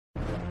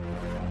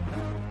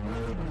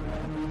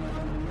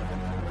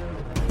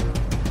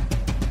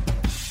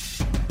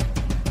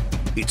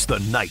It's the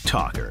Night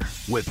Talker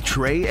with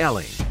Trey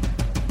Elling.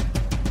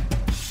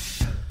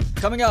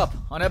 Coming up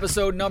on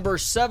episode number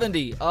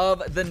 70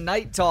 of the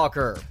Night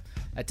Talker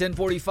at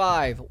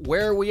 10:45,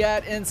 where are we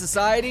at in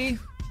society?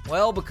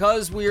 Well,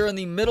 because we are in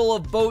the middle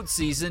of boat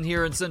season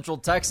here in Central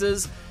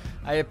Texas,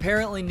 I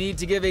apparently need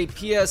to give a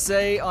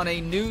PSA on a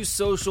new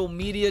social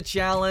media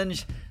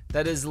challenge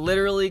that is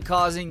literally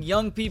causing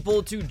young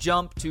people to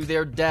jump to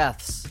their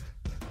deaths.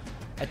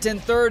 At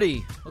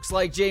 10:30, looks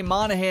like Jay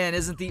Monahan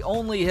isn't the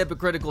only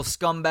hypocritical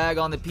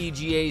scumbag on the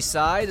PGA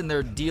side in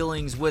their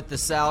dealings with the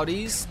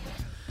Saudis.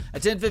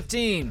 At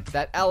 10:15,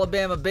 that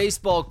Alabama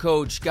baseball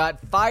coach got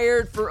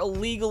fired for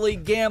illegally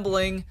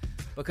gambling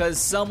because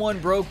someone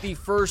broke the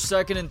first,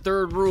 second, and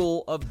third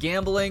rule of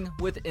gambling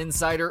with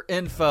insider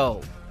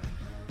info.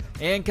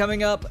 And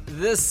coming up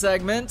this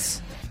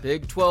segment,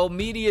 Big 12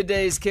 Media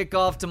Days kick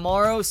off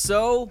tomorrow,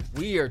 so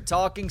we are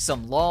talking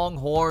some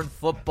Longhorn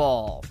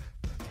football.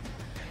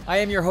 I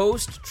am your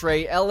host,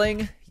 Trey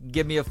Elling.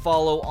 Give me a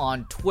follow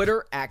on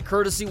Twitter at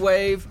Courtesy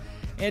Wave,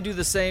 and do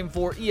the same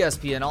for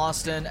ESPN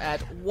Austin at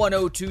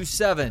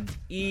 1027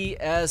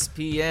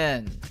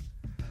 ESPN.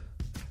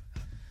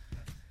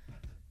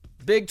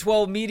 Big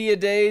 12 Media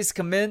Days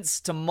commence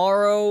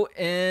tomorrow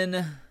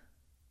in,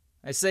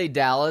 I say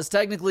Dallas,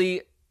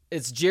 technically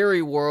it's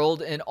Jerry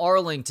World in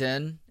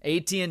Arlington,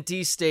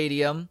 AT&T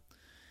Stadium.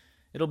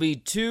 It'll be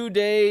 2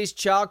 days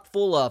chock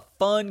full of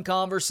fun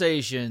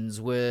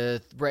conversations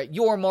with Brett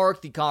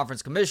Yormark, the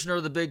conference commissioner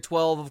of the Big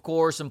 12, of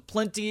course, and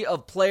plenty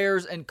of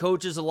players and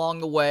coaches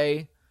along the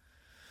way.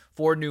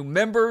 4 new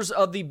members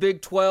of the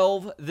Big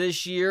 12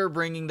 this year,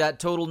 bringing that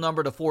total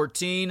number to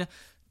 14.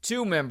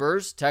 2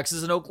 members,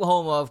 Texas and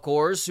Oklahoma, of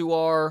course, who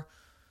are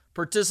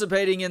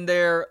participating in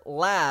their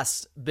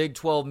last Big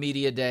 12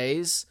 Media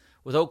Days,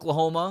 with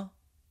Oklahoma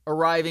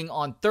arriving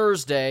on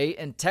Thursday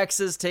and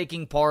Texas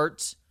taking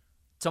part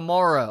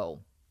tomorrow.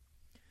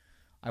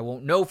 I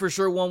won't know for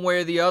sure one way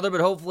or the other,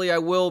 but hopefully I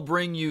will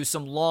bring you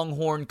some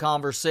Longhorn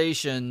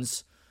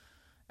conversations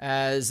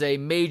as a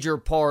major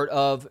part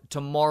of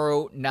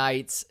tomorrow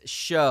night's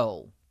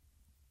show.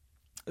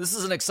 This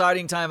is an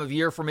exciting time of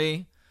year for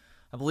me.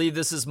 I believe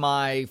this is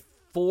my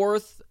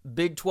 4th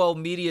Big 12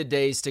 Media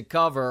Days to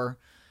cover,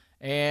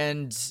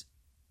 and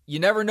you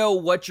never know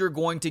what you're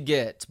going to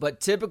get,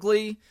 but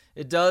typically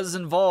it does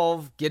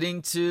involve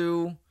getting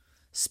to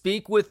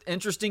speak with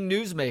interesting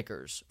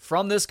newsmakers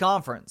from this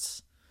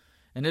conference.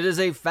 And it is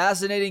a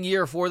fascinating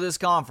year for this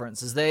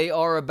conference as they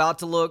are about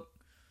to look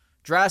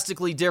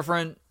drastically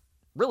different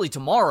really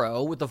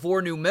tomorrow with the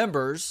 4 new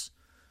members: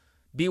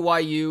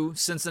 BYU,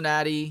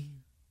 Cincinnati,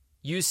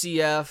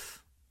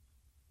 UCF,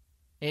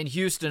 and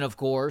Houston, of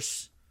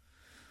course.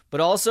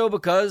 But also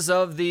because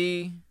of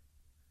the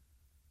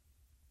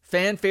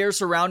fanfare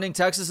surrounding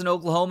Texas and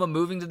Oklahoma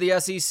moving to the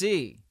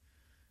SEC.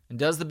 And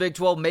does the Big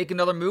 12 make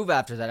another move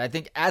after that? I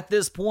think at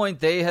this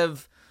point they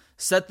have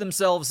set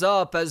themselves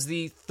up as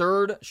the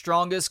 3rd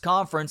strongest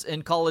conference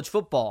in college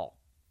football.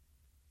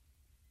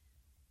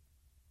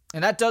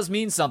 And that does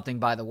mean something,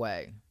 by the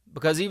way,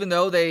 because even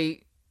though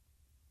they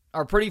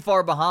are pretty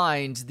far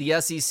behind the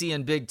SEC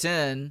and Big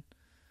 10,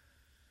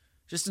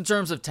 just in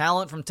terms of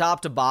talent from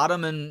top to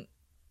bottom and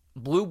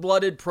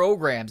blue-blooded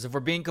programs, if we're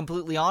being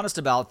completely honest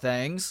about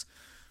things,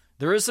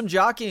 there is some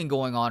jockeying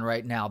going on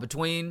right now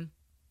between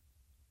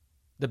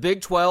the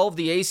Big 12,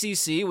 the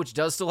ACC, which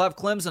does still have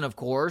Clemson, of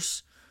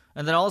course,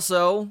 and then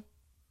also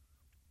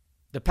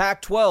the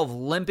Pac-12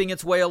 limping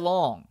its way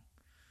along.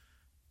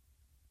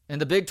 And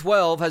the Big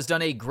 12 has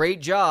done a great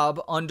job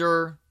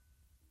under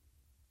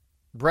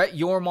Brett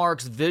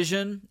Yormark's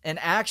vision and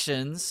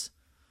actions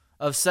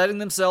of setting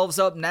themselves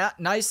up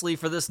nicely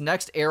for this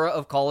next era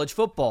of college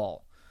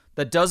football.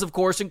 That does, of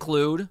course,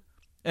 include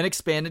an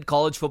expanded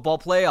college football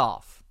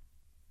playoff.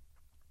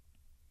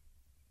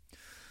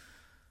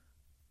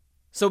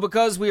 So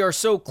because we are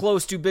so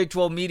close to Big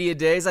 12 Media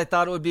Days, I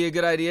thought it would be a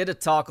good idea to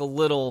talk a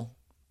little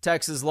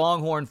Texas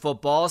Longhorn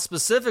football.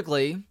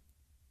 Specifically,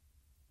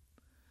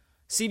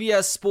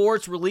 CBS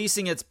Sports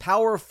releasing its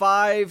Power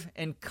 5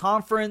 and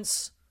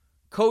conference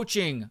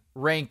coaching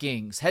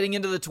rankings heading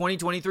into the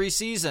 2023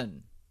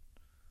 season.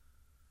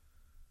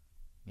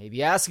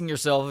 Maybe asking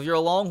yourself if you're a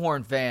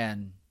Longhorn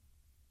fan,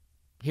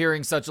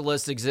 hearing such a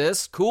list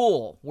exists.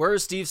 Cool. Where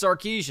is Steve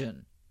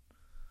Sarkisian?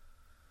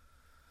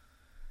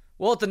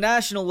 Well, at the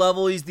national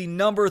level, he's the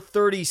number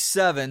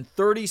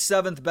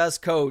 37th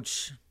best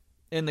coach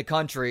in the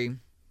country,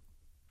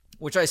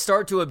 which I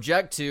start to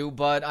object to,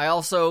 but I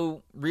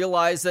also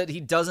realize that he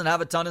doesn't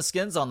have a ton of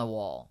skins on the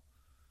wall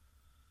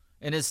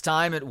in his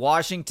time at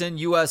Washington,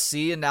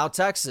 USC, and now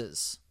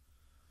Texas.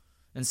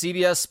 And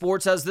CBS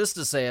Sports has this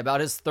to say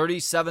about his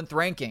 37th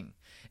ranking.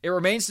 It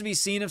remains to be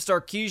seen if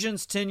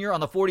Sarkisian's tenure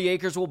on the 40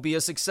 acres will be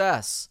a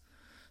success.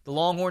 The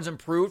Longhorns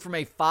improved from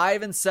a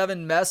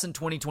 5-7 mess in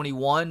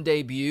 2021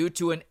 debut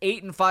to an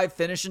 8-5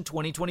 finish in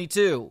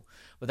 2022.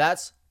 But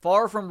that's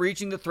far from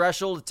reaching the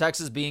threshold of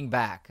Texas being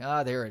back.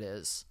 There it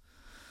is.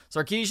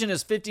 Sarkisian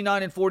is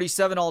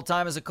 59-47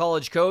 all-time as a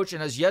college coach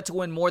and has yet to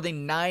win more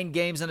than 9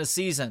 games in a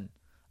season,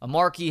 a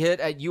mark he hit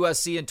at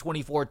USC in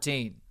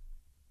 2014.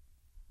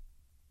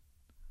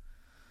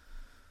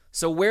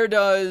 So where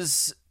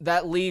does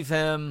that leave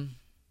him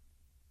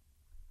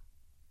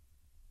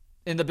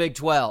in the Big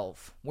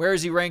 12? Where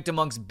is he ranked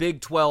amongst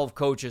Big 12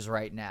 coaches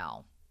right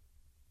now?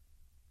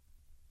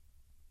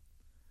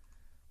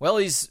 Well,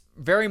 he's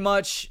very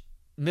much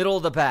middle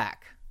of the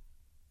pack.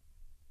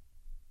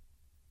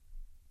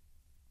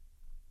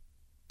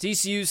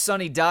 TCU's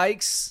Sonny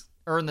Dykes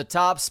earned the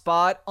top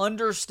spot,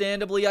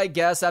 understandably, I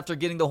guess, after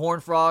getting the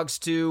Horned Frogs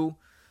to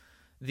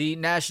the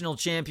national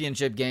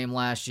championship game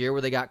last year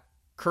where they got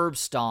curb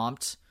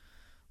stomped.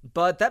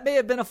 But that may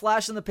have been a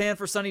flash in the pan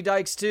for Sonny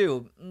Dykes,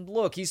 too.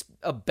 Look, he's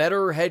a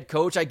better head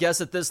coach, I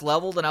guess, at this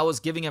level than I was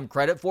giving him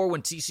credit for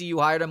when TCU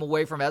hired him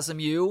away from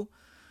SMU.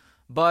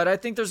 But I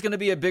think there's going to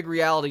be a big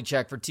reality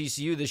check for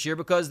TCU this year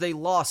because they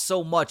lost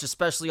so much,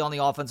 especially on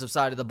the offensive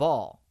side of the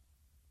ball.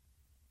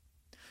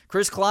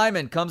 Chris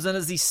Kleiman comes in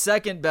as the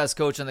second best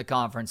coach in the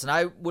conference, and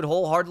I would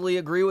wholeheartedly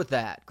agree with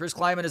that. Chris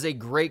Kleiman is a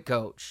great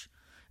coach,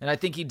 and I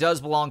think he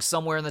does belong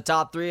somewhere in the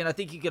top three, and I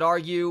think you could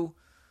argue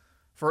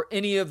for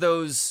any of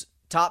those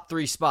top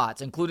three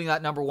spots, including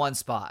that number one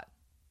spot.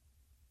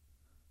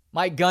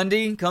 Mike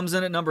Gundy comes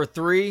in at number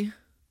 3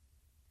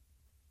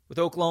 with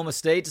Oklahoma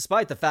State,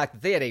 despite the fact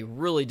that they had a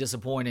really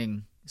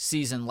disappointing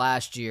season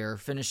last year,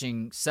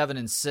 finishing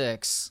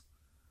 7-6.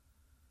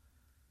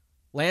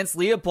 Lance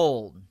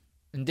Leopold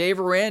and Dave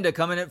Aranda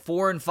coming at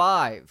 4 and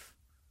 5.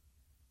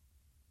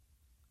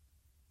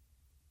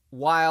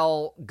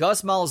 While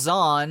Gus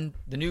Malzahn,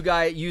 the new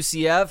guy at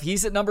UCF,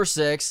 he's at number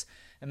 6.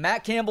 And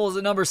Matt Campbell is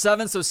at number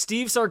 7. So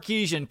Steve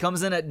Sarkisian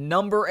comes in at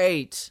number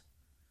 8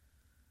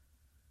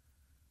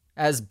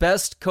 as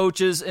best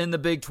coaches in the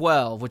Big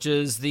 12, which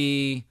is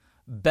the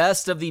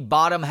best of the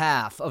bottom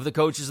half of the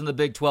coaches in the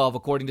Big 12,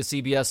 according to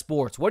CBS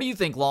Sports. What do you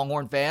think,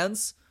 Longhorn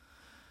fans?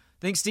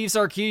 Think Steve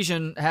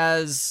Sarkisian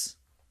has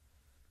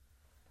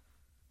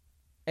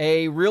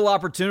a real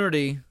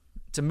opportunity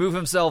to move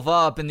himself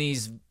up in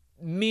these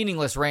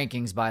meaningless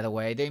rankings, by the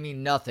way. They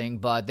mean nothing,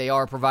 but they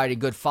are providing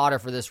good fodder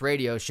for this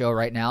radio show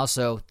right now,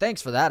 so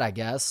thanks for that, I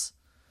guess.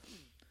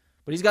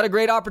 But he's got a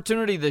great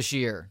opportunity this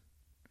year.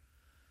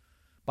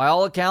 By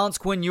all accounts,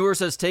 Quinn Ewers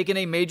has taken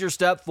a major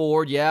step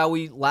forward. Yeah,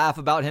 we laugh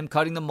about him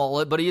cutting the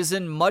mullet, but he is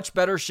in much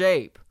better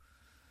shape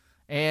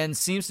and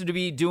seems to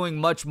be doing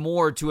much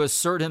more to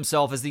assert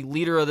himself as the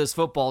leader of this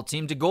football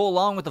team, to go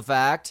along with the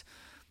fact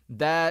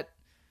that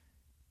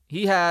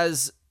he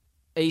has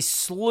a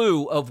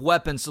slew of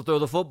weapons to throw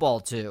the football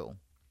to.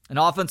 An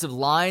offensive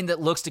line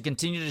that looks to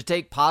continue to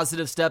take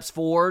positive steps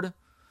forward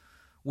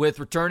with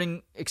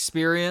returning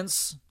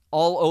experience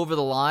all over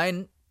the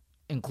line,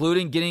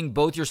 including getting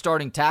both your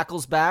starting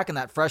tackles back and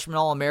that freshman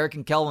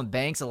All-American Kelvin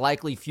Banks, a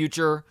likely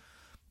future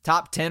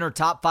top 10 or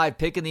top 5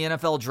 pick in the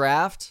NFL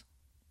draft.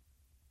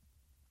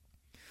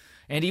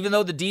 And even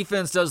though the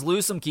defense does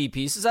lose some key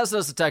pieces, as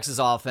does the Texas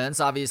offense,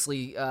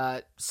 obviously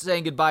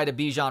saying goodbye to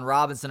Bijan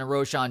Robinson and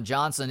Roschon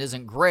Johnson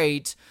isn't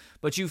great,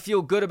 but you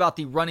feel good about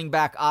the running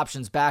back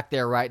options back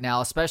there right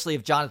now, especially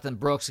if Jonathan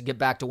Brooks can get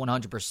back to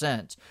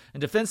 100%.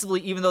 And defensively,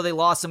 even though they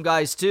lost some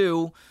guys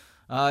too,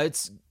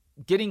 it's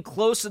getting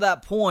close to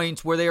that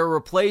point where they are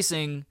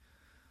replacing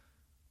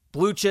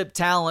blue chip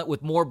talent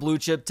with more blue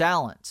chip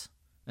talent.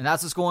 And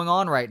that's what's going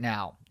on right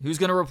now. Who's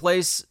going to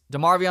replace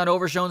DeMarvion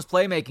Overshown's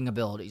playmaking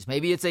abilities?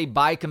 Maybe it's a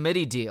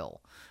by-committee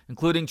deal,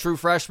 including true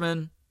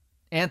freshman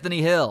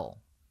Anthony Hill.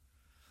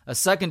 A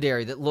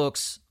secondary that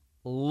looks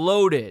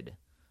loaded,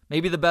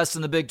 maybe the best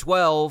in the Big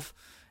 12,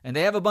 and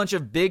they have a bunch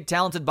of big,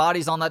 talented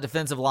bodies on that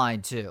defensive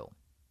line, too.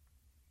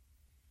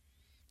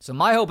 So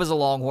my hope as a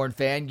Longhorn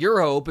fan, your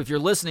hope, if you're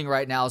listening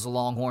right now as a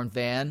Longhorn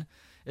fan,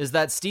 is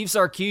that Steve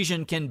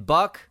Sarkisian can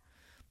buck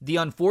the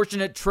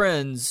unfortunate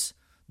trends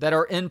that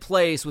are in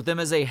place with him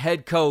as a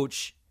head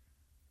coach.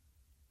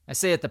 I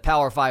say at the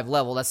Power 5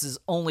 level. That's his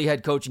only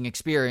head coaching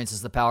experience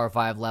is the Power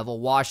 5 level.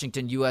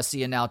 Washington,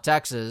 USC, and now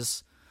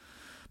Texas.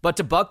 But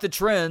to buck the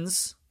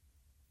trends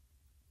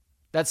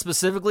that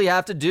specifically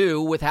have to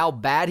do with how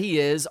bad he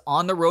is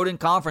on the road in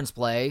conference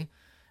play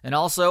and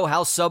also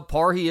how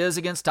subpar he is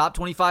against top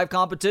 25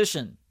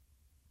 competition.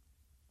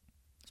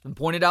 It's been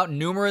pointed out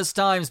numerous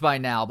times by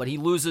now, but he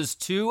loses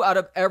 2 out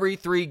of every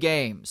 3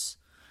 games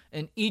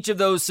in each of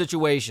those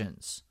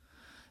situations.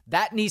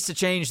 That needs to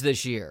change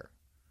this year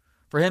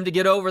for him to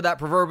get over that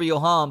proverbial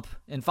hump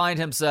and find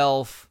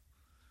himself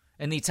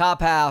in the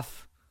top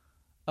half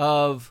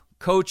of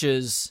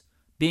coaches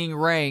being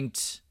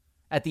ranked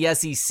at the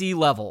SEC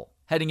level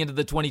heading into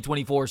the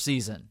 2024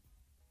 season.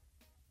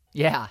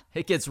 Yeah,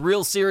 it gets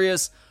real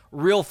serious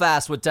real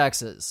fast with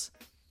Texas.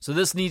 So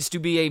this needs to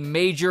be a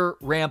major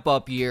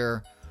ramp-up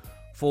year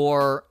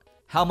for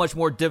how much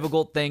more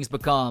difficult things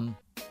become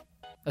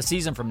a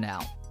season from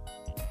now.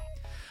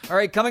 All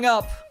right, coming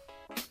up,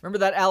 remember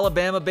that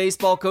Alabama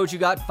baseball coach who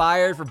got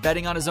fired for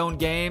betting on his own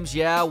games?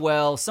 Yeah,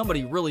 well,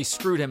 somebody really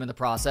screwed him in the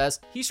process.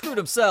 He screwed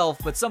himself,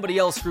 but somebody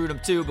else screwed him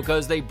too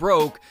because they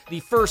broke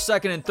the first,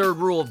 second, and third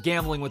rule of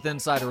gambling with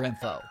insider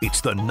info.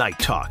 It's the Night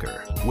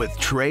Talker with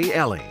Trey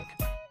Elling.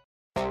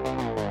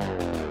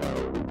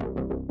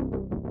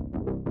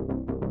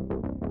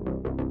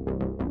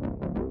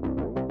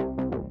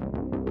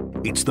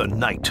 It's the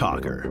Night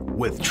Talker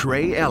with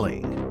Trey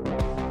Elling.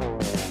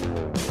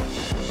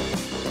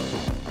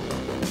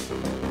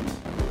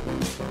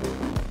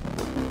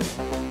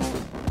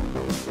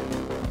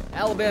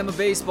 Alabama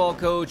baseball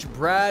coach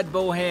Brad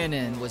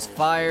Bohannon was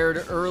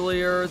fired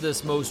earlier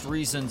this most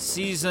recent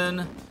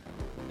season,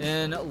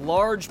 in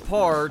large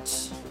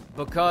part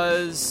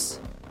because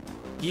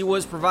he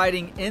was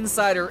providing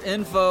insider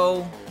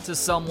info to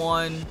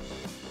someone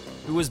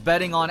who was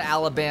betting on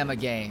Alabama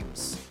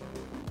games.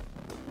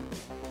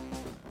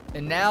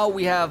 And now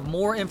we have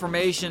more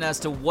information as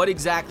to what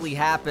exactly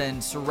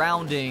happened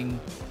surrounding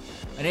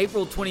an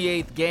April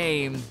 28th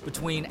game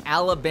between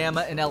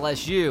Alabama and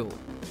LSU.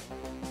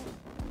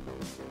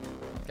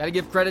 Got to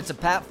give credit to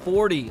Pat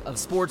Forty of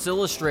Sports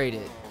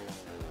Illustrated,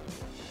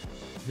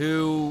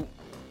 who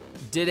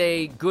did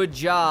a good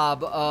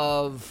job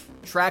of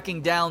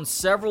tracking down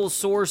several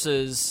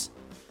sources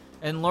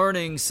and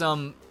learning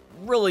some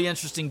really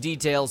interesting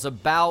details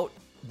about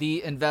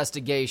the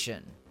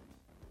investigation.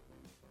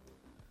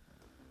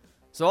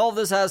 So all of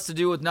this has to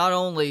do with not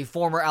only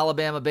former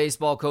Alabama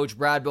baseball coach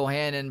Brad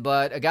Bohannon,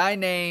 but a guy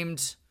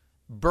named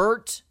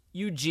Bert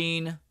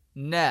Eugene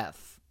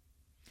Neff,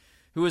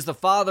 who is the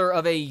father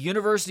of a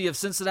University of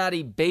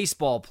Cincinnati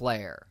baseball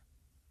player.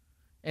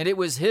 And it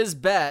was his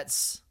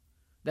bets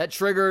that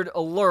triggered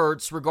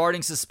alerts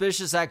regarding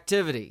suspicious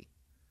activity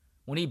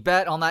when he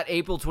bet on that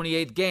April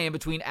 28th game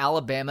between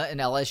Alabama and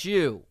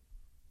LSU.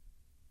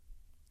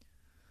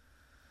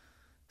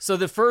 So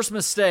the first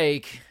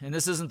mistake, and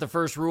this isn't the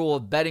first rule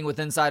of betting with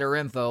insider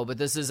info, but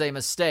this is a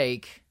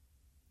mistake.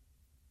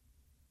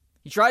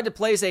 He tried to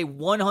place a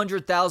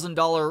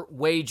 $100,000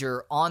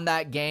 wager on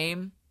that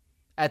game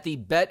at the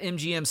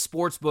BetMGM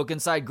Sportsbook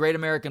inside Great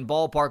American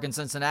Ballpark in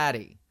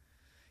Cincinnati.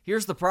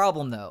 Here's the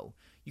problem, though.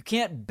 You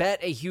can't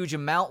bet a huge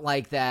amount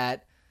like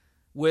that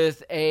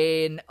with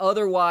an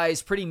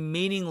otherwise pretty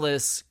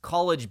meaningless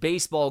college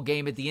baseball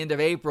game at the end of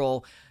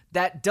April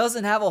that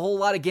doesn't have a whole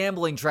lot of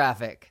gambling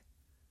traffic.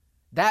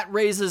 That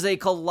raises a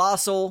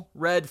colossal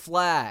red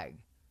flag.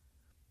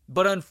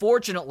 But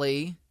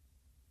unfortunately,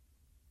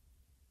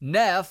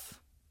 Neff,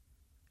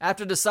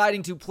 after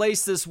deciding to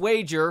place this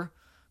wager,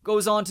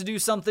 goes on to do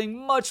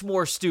something much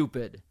more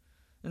stupid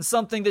and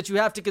something that you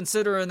have to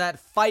consider in that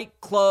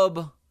Fight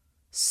Club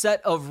set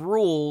of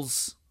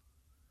rules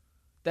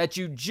that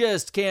you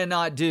just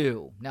cannot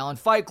do. Now, in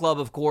Fight Club,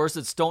 of course,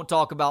 it's don't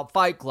talk about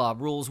Fight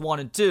Club, rules 1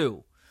 and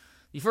 2.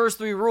 The first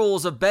 3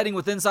 rules of betting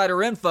with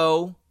insider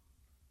info,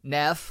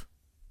 Neff,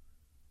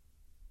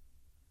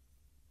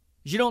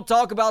 you don't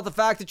talk about the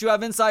fact that you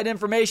have inside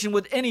information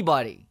with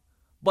anybody,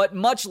 but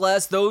much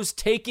less those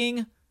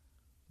taking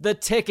the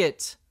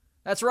ticket.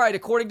 That's right,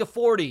 according to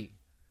 40.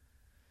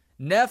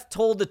 Neff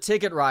told the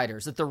ticket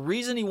writers that the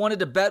reason he wanted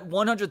to bet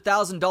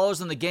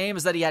 $100,000 on the game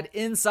is that he had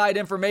inside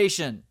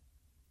information.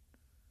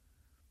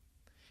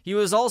 He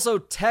was also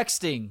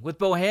texting with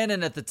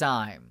Bohannon at the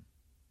time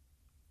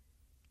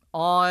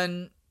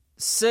on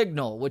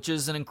Signal, which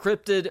is an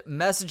encrypted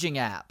messaging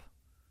app.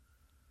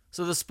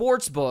 So the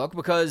sports book,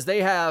 because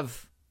they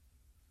have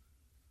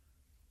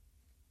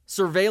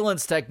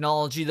surveillance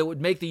technology that would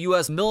make the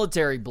U.S.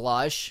 military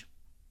blush,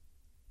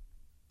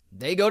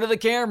 they go to the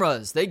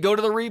cameras. They go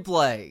to the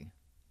replay.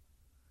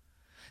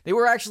 They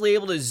were actually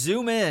able to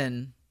zoom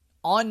in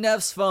on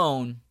Neff's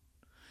phone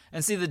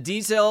and see the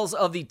details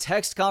of the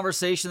text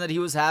conversation that he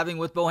was having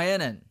with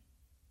Bohannon.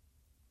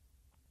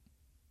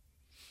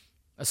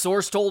 A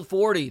source told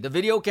 40, the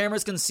video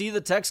cameras can see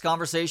the text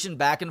conversation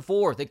back and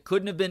forth. It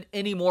couldn't have been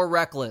any more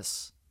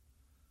reckless.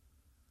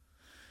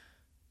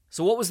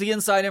 So what was the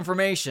inside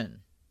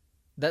information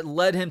that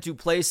led him to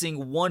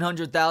placing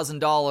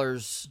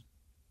 $100,000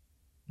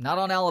 not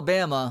on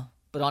Alabama,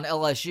 but on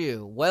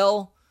LSU?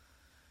 Well,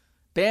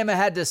 Bama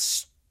had to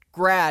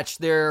scratch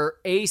their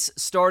ace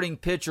starting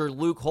pitcher,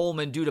 Luke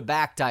Holman, due to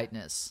back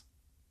tightness.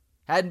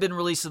 Hadn't been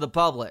released to the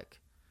public.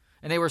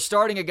 And they were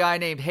starting a guy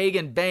named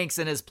Hagan Banks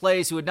in his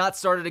place who had not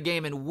started a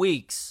game in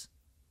weeks.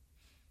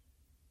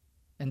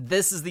 And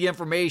this is the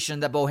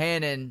information that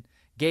Bohannon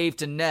gave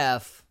to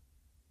Neff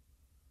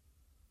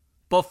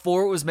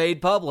before it was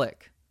made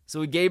public.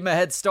 So he gave him a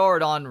head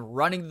start on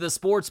running the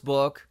sports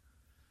book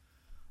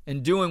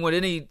and doing what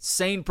any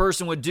sane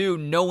person would do,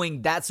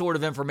 knowing that sort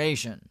of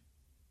information.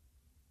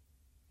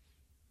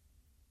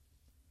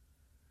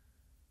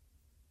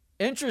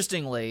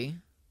 Interestingly,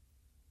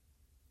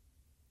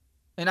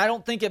 and I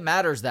don't think it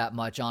matters that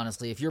much,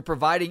 honestly, if you're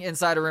providing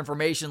insider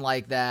information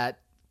like that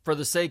for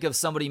the sake of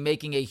somebody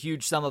making a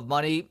huge sum of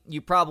money, you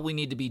probably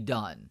need to be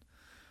done.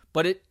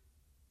 But it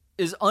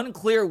is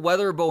unclear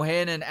whether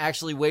Bohannon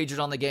actually wagered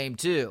on the game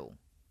too.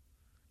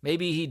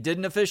 Maybe he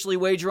didn't officially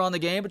wager on the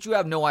game, but you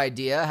have no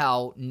idea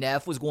how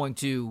Neff was going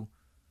to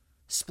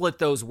split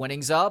those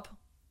winnings up.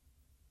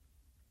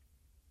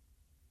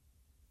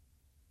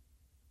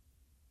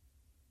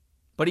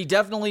 But he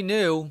definitely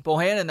knew,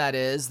 Bohannon that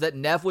is, that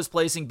Neff was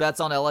placing bets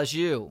on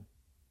LSU.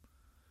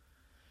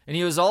 And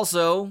he was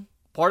also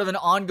part of an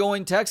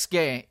ongoing text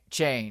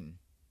chain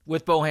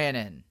with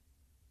Bohannon.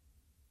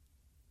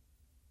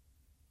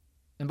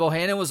 And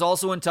Bohannon was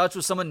also in touch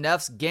with some of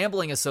Neff's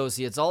gambling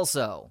associates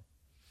also.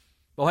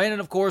 Bohannon,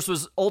 of course,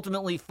 was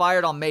ultimately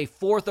fired on May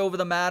 4th over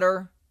the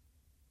matter.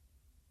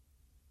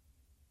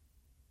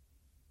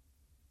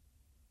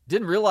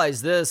 Didn't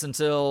realize this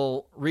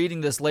until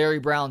reading this Larry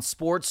Brown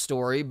sports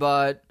story,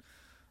 but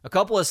a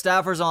couple of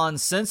staffers on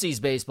Cincy's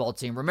baseball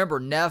team, remember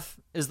Neff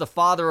is the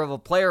father of a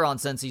player on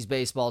Cincy's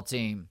baseball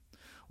team,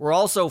 were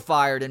also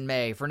fired in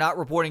May for not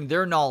reporting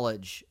their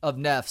knowledge of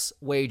Neff's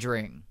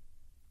wagering.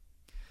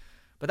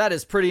 But that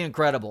is pretty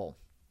incredible.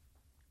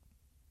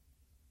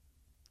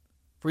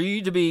 For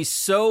you to be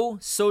so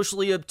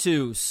socially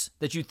obtuse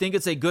that you think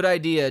it's a good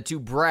idea to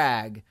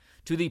brag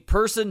to the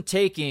person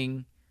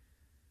taking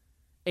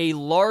a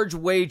large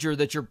wager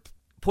that you're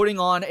putting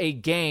on a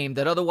game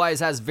that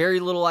otherwise has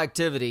very little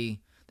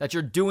activity, that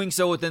you're doing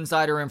so with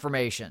insider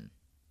information.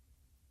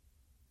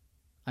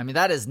 I mean,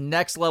 that is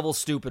next level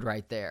stupid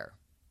right there.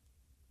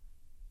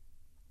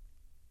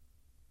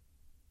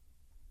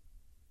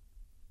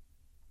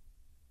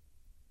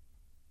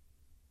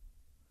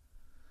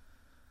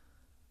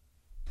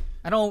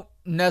 I don't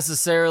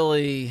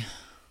necessarily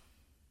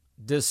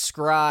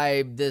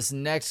describe this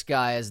next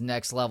guy as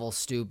next level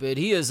stupid.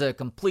 He is a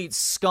complete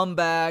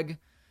scumbag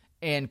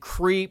and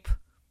creep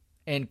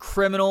and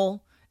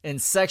criminal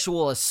and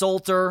sexual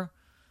assaulter,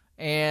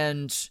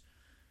 and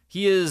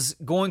he is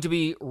going to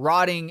be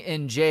rotting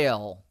in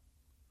jail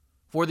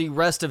for the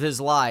rest of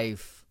his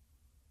life.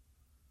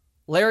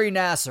 Larry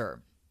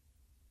Nassar,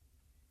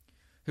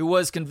 who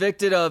was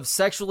convicted of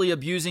sexually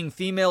abusing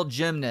female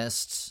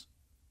gymnasts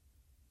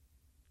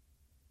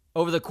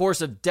over the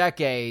course of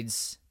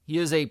decades. He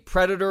is a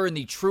predator in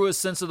the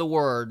truest sense of the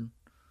word.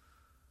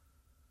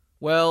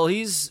 Well,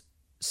 he's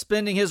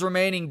spending his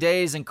remaining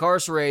days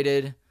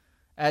incarcerated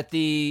at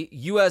the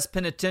U.S.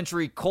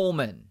 Penitentiary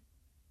Coleman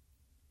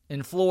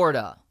in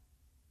Florida.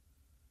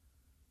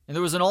 And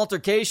there was an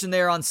altercation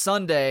there on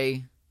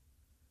Sunday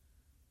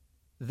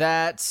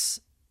that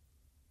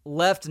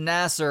left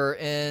Nassar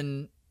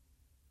in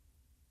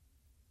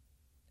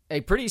a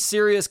pretty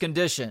serious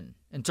condition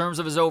in terms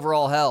of his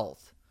overall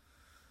health.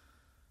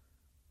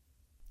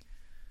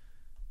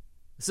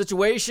 The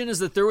situation is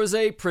that there was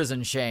a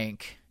prison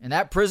shank, and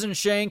that prison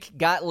shank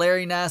got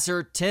Larry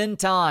Nassar 10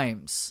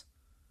 times,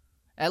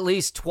 at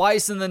least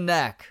twice in the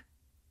neck.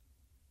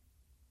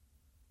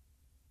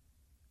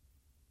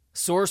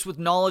 Source with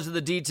knowledge of the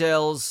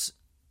details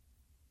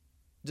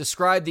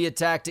described the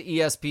attack to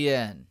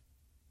ESPN.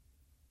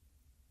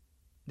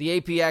 The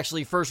AP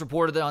actually first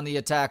reported on the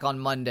attack on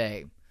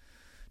Monday.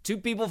 Two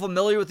people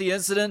familiar with the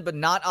incident but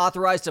not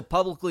authorized to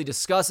publicly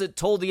discuss it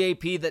told the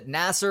AP that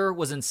Nassar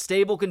was in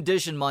stable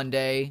condition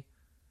Monday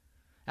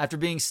after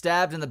being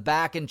stabbed in the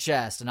back and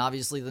chest, and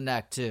obviously the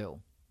neck too.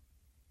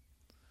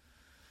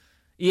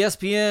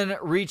 ESPN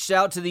reached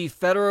out to the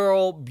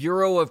Federal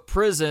Bureau of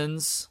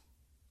Prisons,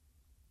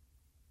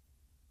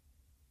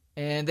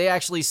 and they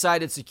actually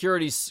cited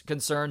security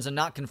concerns and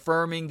not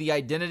confirming the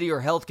identity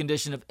or health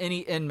condition of any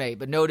inmate,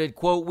 but noted,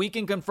 quote, "We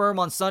can confirm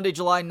on Sunday,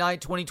 July 9,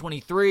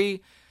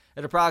 2023,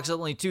 at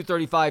approximately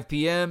 2:35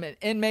 p.m., an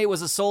inmate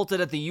was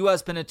assaulted at the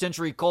U.S.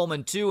 Penitentiary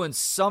Coleman II in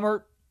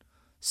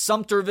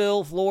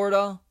Sumterville,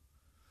 Florida.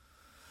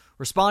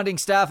 Responding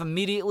staff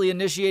immediately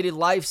initiated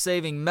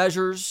life-saving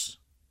measures.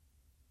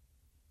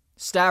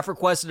 Staff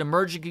requested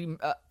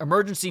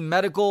emergency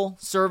medical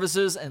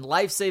services, and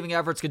life-saving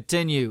efforts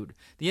continued.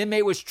 The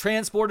inmate was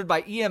transported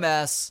by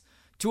EMS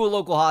to a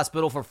local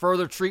hospital for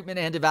further treatment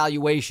and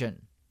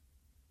evaluation.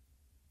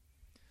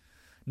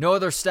 No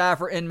other staff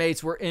or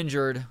inmates were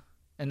injured,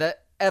 and the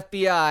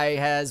FBI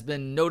has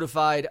been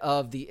notified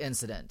of the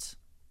incident."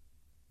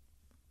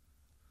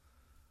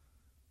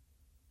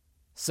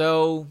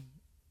 So,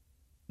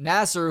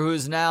 Nassar, who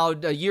is now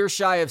a year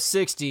shy of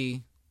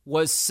 60,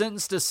 was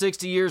sentenced to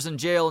 60 years in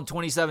jail in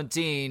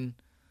 2017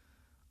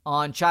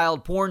 on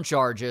child porn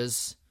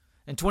charges.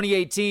 In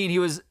 2018, he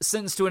was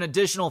sentenced to an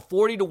additional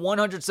 40 to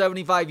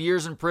 175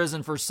 years in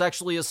prison for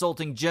sexually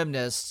assaulting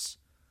gymnasts.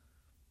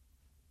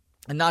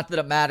 And not that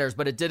it matters,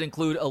 but it did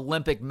include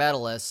Olympic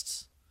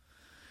medalists.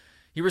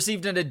 He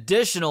received an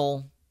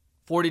additional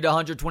 40 to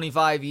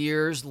 125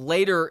 years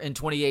later in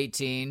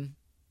 2018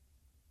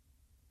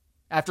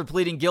 after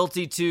pleading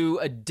guilty to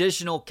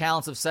additional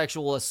counts of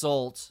sexual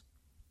assault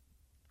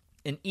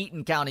in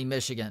Eaton County,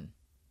 Michigan.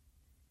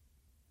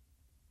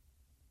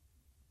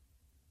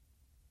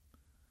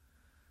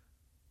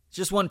 It's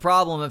just one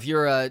problem if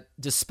you're a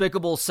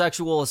despicable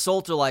sexual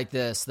assaulter like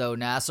this, though,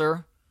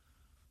 Nassar.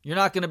 You're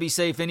not going to be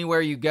safe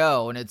anywhere you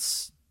go, and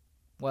it's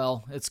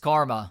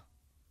karma.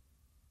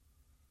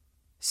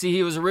 See,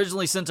 he was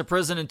originally sent to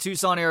prison in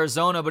Tucson,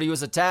 Arizona, but he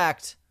was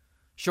attacked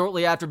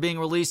shortly after being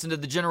released into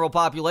the general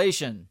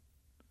population.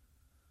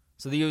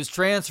 So he was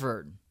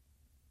transferred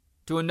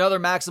to another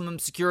maximum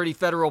security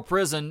federal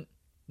prison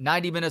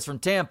 90 minutes from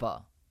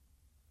Tampa.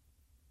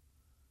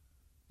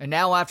 And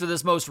now after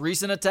this most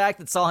recent attack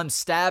that saw him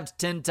stabbed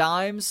 10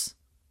 times,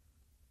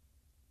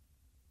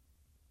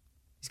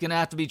 he's going to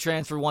have to be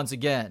transferred once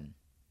again.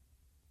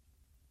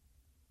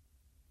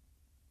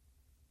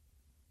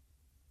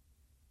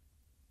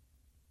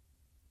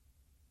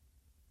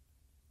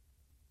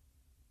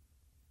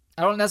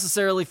 I don't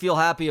necessarily feel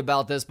happy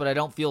about this, but I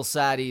don't feel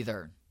sad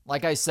either.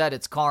 Like I said,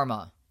 it's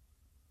karma.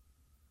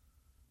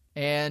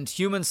 And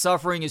human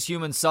suffering is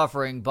human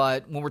suffering,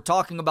 but when we're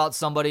talking about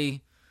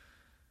somebody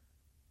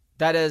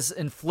that has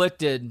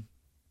inflicted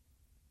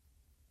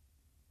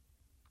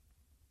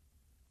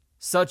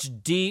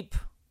such deep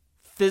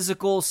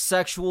physical,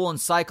 sexual,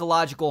 and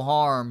psychological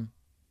harm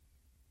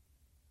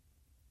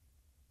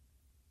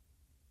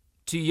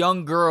to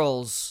young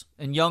girls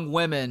and young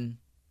women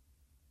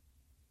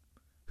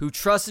who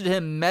trusted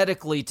him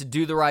medically to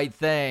do the right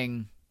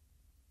thing,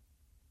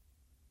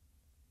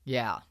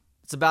 yeah,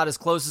 it's about as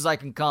close as I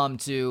can come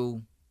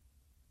to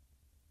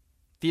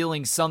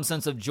feeling some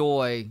sense of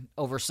joy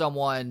over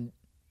someone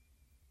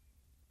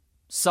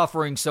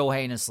suffering so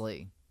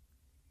heinously.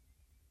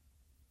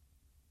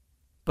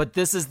 But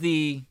this is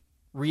the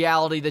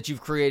reality that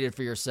you've created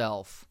for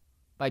yourself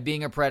by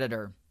being a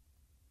predator,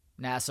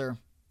 Nasser.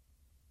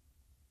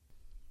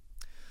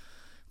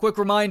 Quick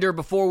reminder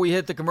before we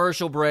hit the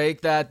commercial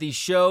break that the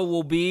show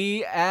will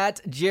be at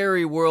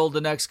Jerry World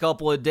the next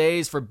couple of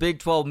days for Big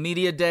 12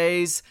 Media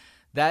Days.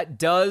 That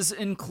does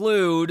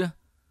include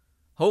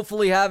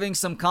hopefully having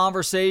some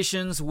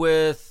conversations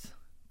with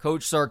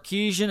Coach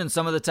Sarkisian and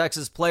some of the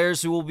Texas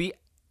players who will be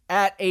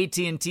at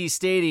AT&T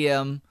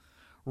Stadium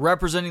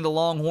representing the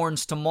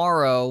Longhorns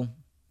tomorrow.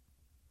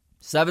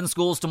 7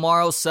 schools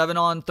tomorrow, 7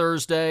 on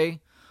Thursday.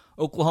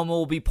 Oklahoma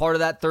will be part of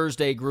that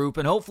Thursday group,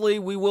 and hopefully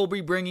we will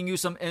be bringing you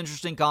some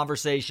interesting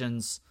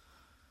conversations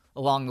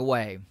along the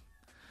way.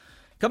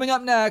 Coming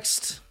up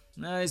next,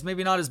 he's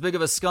maybe not as big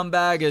of a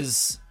scumbag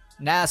as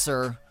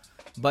Nasser,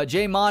 but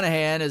Jay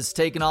Monahan has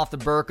taken off the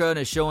burqa and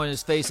is showing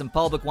his face in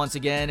public once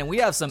again, and we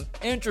have some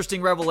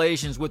interesting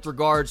revelations with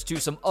regards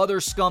to some other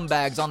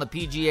scumbags on the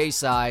PGA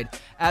side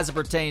as it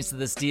pertains to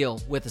this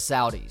deal with the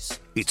Saudis.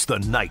 It's the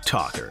Night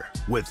Talker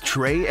with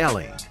Trey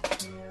Elling.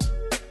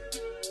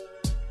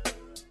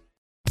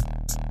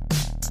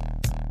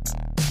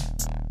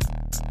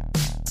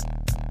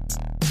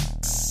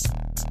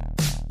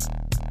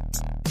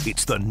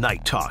 It's the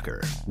Night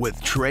Talker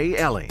with Trey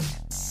Elling.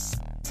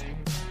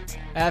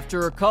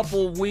 After a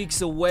couple weeks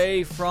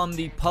away from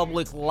the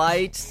public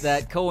light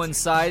that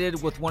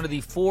coincided with one of the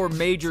 4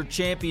 major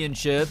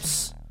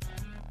championships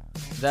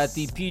that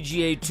the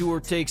PGA Tour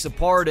takes a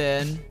part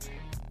in,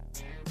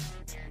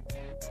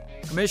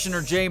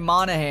 Commissioner Jay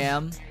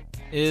Monahan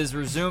is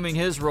resuming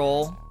his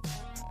role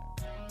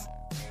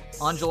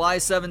on July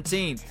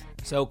 17th.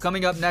 So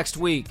coming up next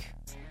week.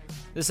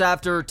 This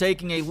after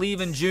taking a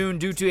leave in June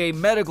due to a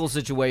medical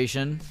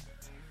situation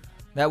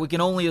that we can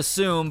only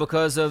assume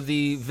because of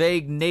the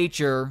vague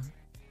nature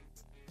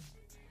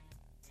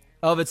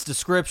of its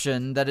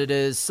description that it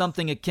is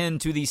something akin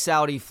to the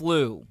Saudi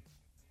flu.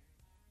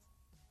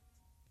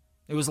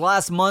 It was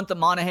last month that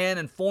Monahan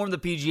informed the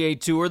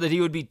PGA Tour that he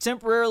would be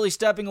temporarily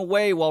stepping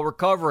away while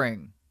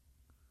recovering.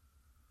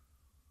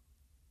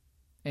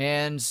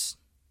 And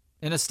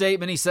in a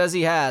statement, he says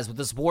he has, with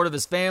the support of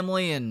his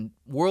family and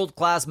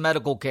world-class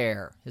medical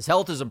care. His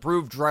health has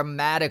improved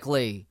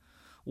dramatically.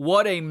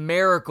 What a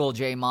miracle,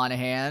 Jay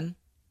Monahan.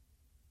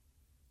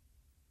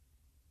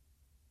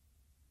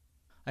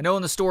 I know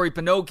in the story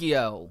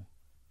Pinocchio's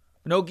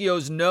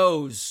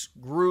nose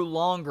grew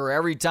longer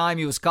every time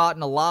he was caught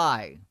in a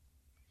lie.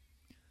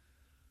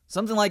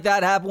 Something like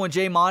that happened with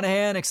Jay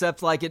Monahan,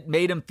 except like it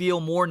made him feel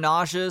more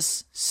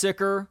nauseous,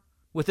 sicker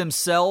with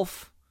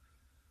himself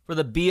for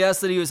the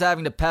BS that he was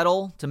having to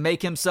peddle to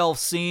make himself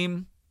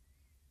seem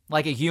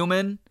like a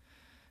human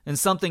and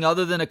something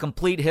other than a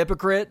complete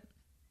hypocrite.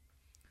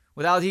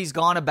 Without he's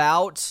gone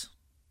about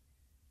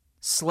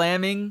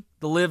slamming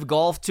the Live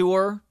Golf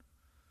Tour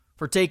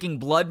for taking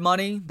blood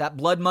money, that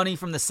blood money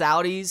from the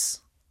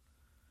Saudis,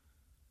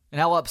 and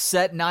how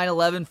upset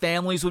 9/11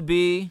 families would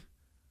be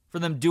for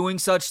them doing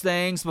such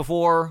things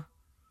before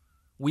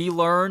we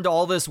learned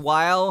all this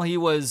while he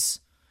was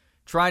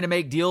trying to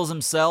make deals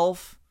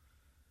himself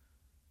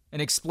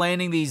and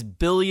explaining these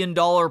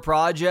billion-dollar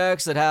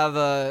projects that have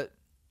a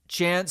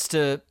chance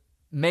to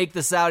make the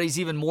Saudis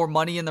even more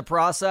money in the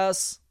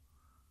process.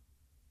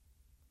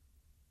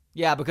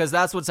 Yeah, because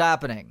that's what's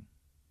happening.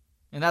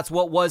 And that's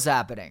what was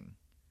happening.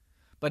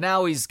 But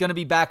now he's going to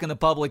be back in the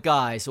public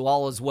eye, so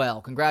all is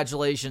well.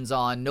 Congratulations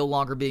on no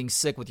longer being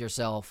sick with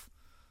yourself,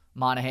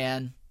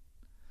 Monahan.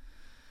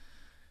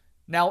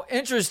 Now,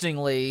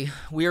 interestingly,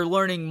 we are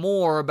learning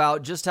more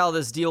about just how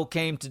this deal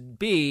came to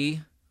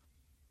be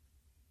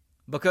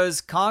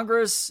because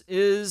Congress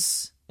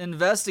is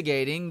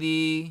investigating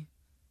the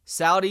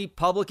Saudi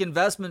Public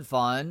Investment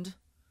Fund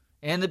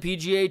and the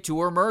PGA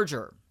Tour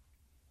merger.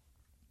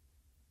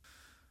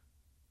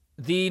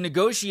 The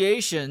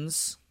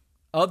negotiations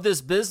of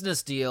this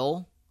business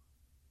deal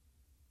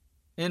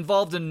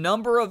involved a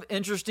number of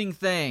interesting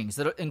things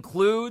that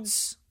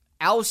includes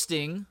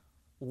ousting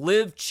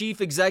Live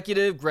Chief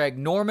Executive Greg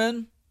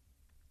Norman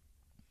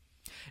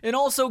and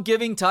also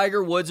giving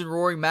Tiger Woods and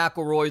Rory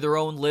McIlroy their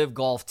own Live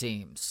golf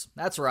teams.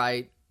 That's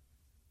right.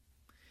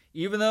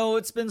 Even though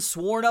it's been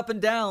sworn up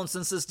and down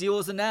since this deal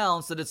was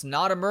announced that it's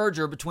not a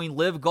merger between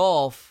Live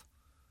Golf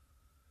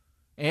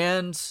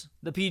And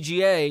the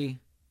PGA,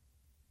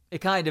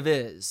 it kind of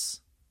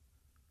is.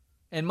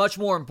 And much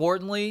more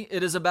importantly,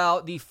 it is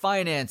about the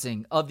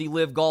financing of the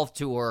LIV Golf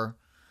Tour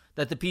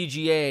that the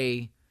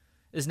PGA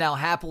is now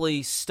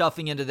happily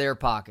stuffing into their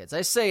pockets.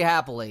 I say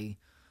happily.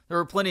 There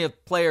were plenty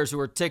of players who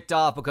were ticked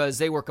off because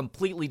they were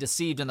completely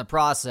deceived in the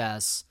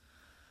process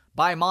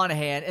by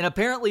Monahan, and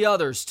apparently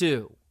others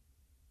too.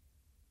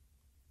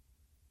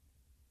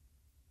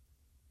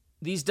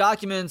 These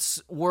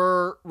documents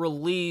were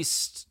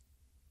released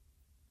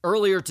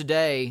earlier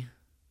today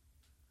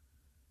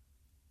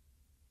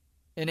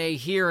in a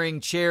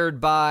hearing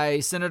chaired by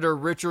Senator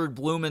Richard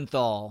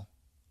Blumenthal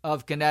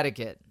of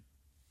Connecticut.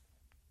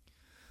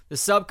 The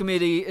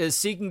subcommittee is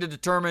seeking to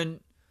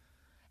determine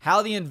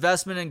how the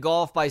investment in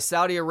golf by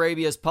Saudi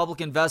Arabia's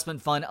public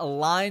investment fund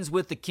aligns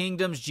with the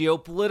kingdom's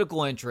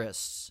geopolitical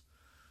interests.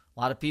 A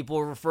lot of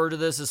people refer to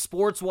this as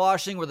sports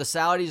washing, where the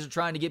Saudis are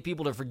trying to get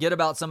people to forget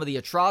about some of the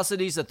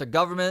atrocities that the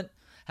government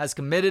has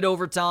committed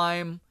over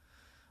time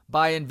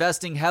by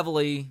investing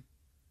heavily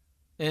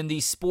in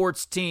these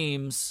sports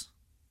teams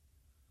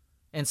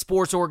and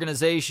sports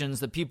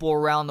organizations that people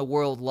around the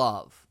world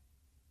love.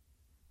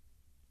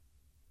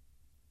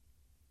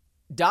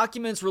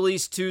 Documents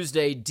released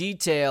Tuesday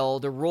detail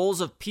the roles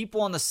of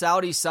people on the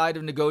Saudi side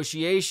of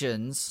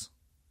negotiations,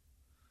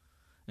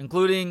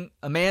 including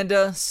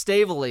Amanda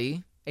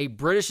Staveley, a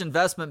British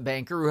investment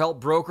banker who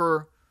helped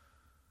broker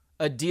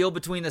a deal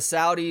between the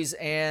Saudis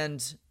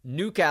and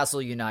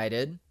Newcastle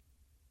United,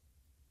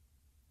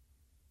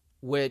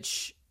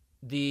 which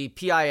the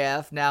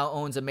PIF now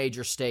owns a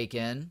major stake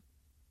in.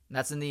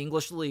 That's in the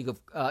English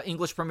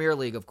Premier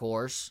League, of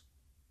course,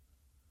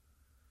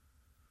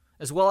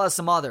 as well as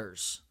some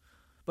others.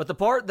 But the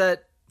part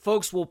that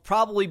folks will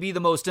probably be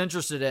the most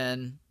interested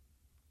in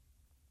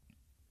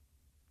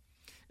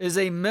is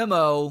a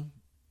memo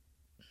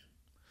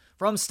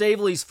from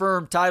Staveley's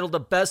firm titled The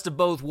Best of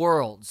Both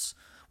Worlds,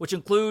 which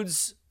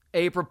includes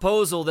a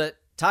proposal that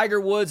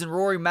Tiger Woods and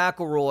Rory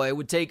McIlroy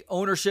would take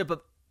ownership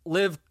of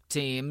LIV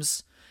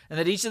teams and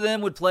that each of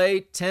them would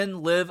play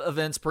 10 LIV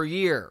events per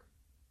year.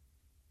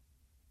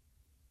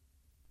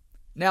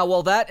 Now,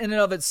 while that in and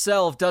of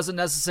itself doesn't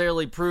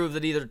necessarily prove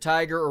that either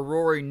Tiger or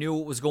Rory knew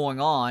what was going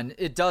on,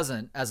 it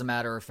doesn't, as a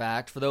matter of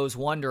fact. For those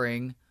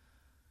wondering,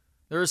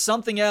 there is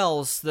something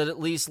else that at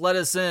least let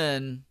us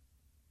in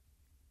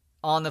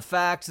on the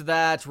fact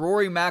that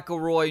Rory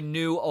McIlroy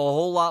knew a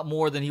whole lot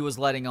more than he was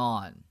letting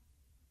on.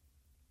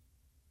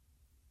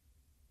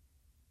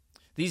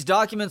 These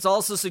documents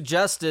also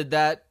suggested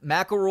that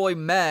McIlroy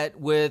met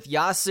with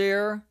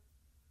Yasser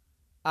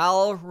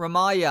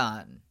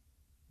Al-Rumayyan,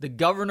 the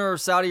governor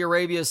of Saudi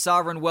Arabia's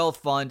sovereign wealth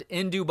fund,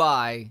 in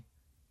Dubai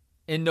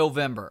in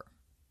November.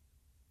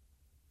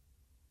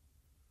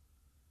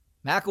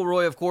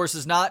 McIlroy, of course,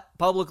 has not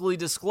publicly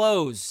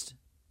disclosed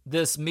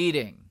this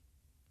meeting.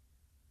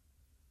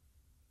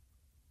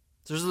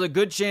 So there's a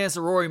good chance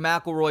that Rory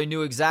McIlroy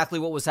knew exactly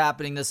what was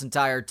happening this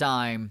entire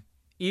time,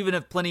 even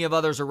if plenty of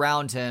others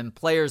around him,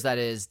 players that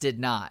is, did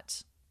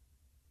not.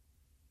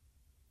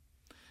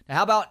 Now,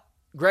 how about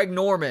Greg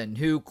Norman,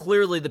 who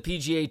clearly the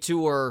PGA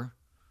Tour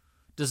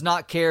does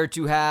not care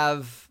to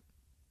have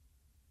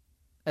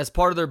as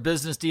part of their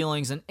business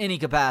dealings in any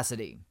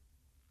capacity?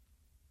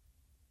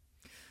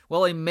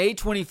 Well, a May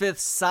 25th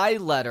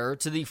side letter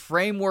to the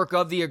framework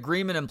of the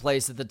agreement in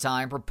place at the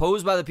time,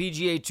 proposed by the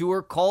PGA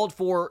Tour, called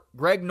for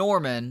Greg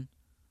Norman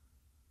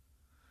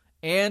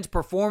and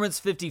Performance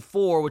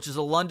 54, which is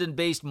a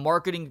London-based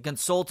marketing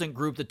consultant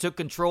group that took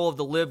control of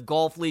the LIV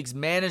Golf League's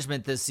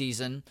management this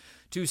season,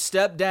 to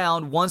step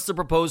down once the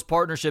proposed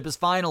partnership is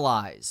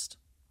finalized.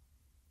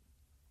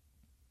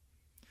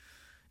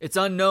 It's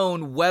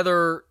unknown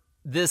whether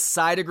this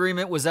side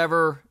agreement was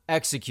ever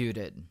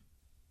executed,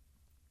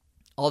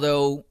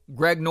 although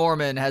Greg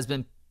Norman has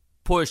been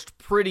pushed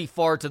pretty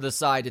far to the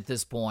side at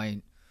this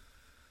point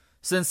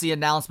since the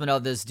announcement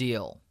of this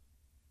deal.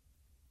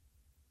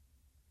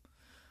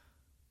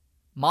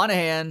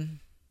 Monahan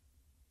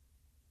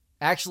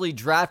actually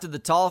drafted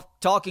the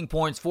talking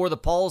points for the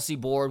policy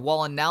board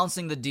while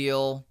announcing the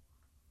deal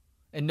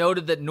and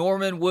noted that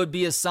Norman would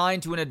be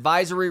assigned to an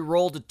advisory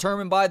role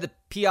determined by the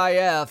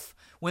PIF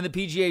when the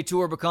PGA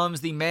Tour becomes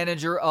the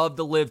manager of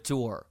the LIV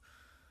Tour.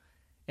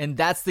 And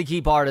that's the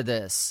key part of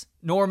this.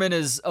 Norman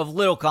is of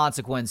little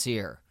consequence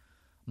here.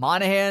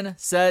 Monahan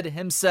said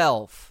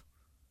himself,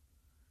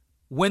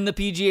 when the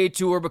PGA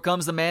Tour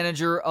becomes the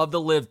manager of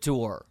the LIV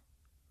Tour.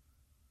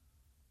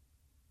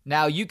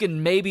 Now, you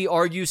can maybe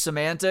argue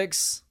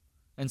semantics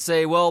and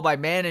say, well, by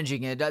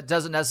managing it, that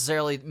doesn't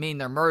necessarily mean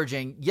they're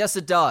merging. Yes,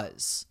 it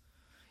does.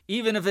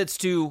 Even if it's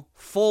to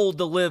fold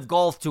the LIV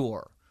Golf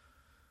Tour.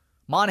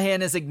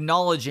 Monahan is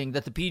acknowledging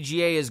that the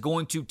PGA is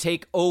going to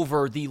take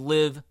over the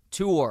LIV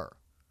Tour.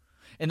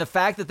 And the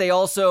fact that they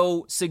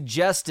also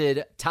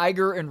suggested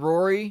Tiger and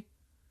Rory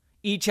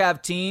each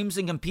have teams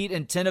and compete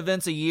in 10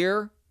 events a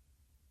year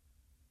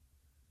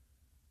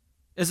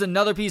is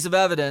another piece of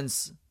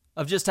evidence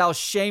of just how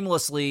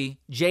shamelessly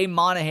Jay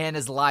Monahan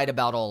has lied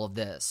about all of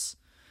this.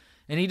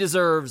 And he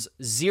deserves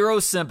zero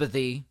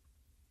sympathy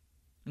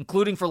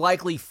including for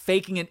likely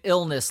faking an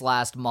illness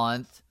last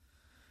month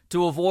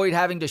to avoid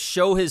having to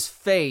show his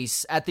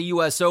face at the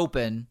U.S.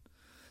 Open,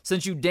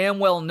 since you damn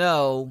well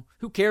know,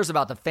 who cares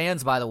about the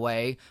fans, by the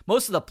way?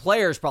 Most of the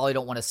players probably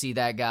don't want to see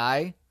that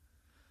guy.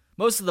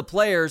 Most of the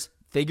players,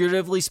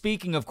 figuratively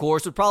speaking, of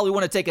course, would probably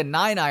want to take a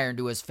 9-iron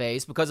to his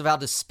face because of how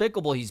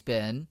despicable he's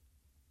been.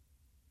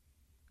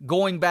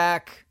 Going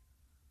back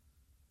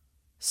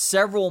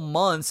several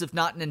months, if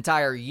not an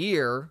entire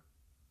year,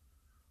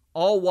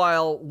 all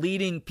while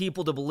leading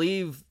people to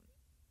believe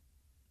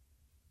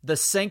the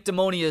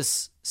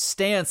sanctimonious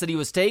stance that he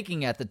was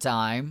taking at the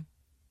time,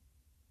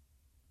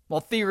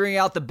 while figuring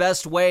out the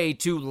best way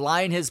to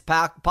line his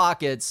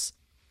pockets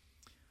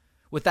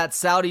with that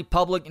Saudi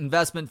public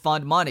investment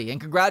fund money. And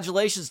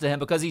congratulations to him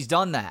because he's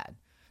done that.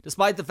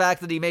 Despite the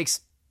fact that he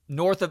makes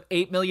north of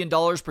 $8 million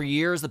per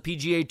year as the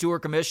PGA Tour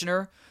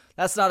commissioner,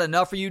 that's not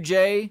enough for you,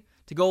 Jay,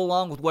 to go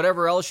along with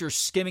whatever else you're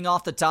skimming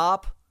off the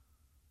top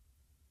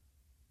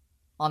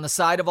on the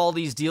side of all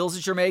these deals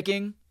that you're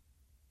making.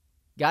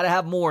 Got to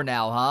have more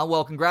now, huh?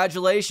 Well,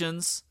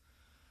 congratulations,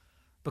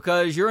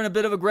 because you're in a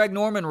bit of a Greg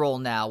Norman role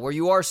now, where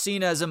you are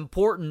seen as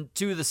important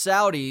to the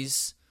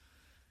Saudis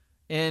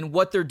in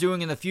what they're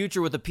doing in the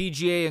future with the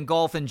PGA and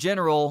golf in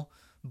general,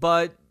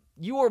 but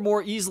you are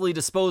more easily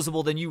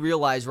disposable than you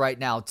realize right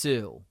now,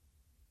 too.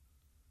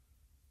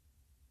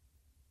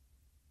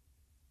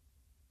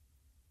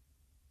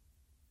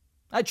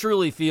 I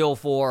truly feel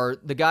for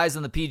the guys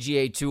on the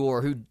PGA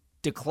Tour who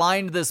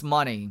declined this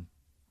money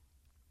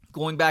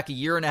going back a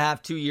year and a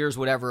half, 2 years,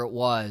 whatever it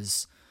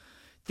was,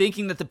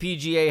 thinking that the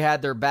PGA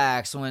had their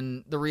backs,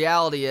 when the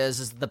reality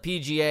is the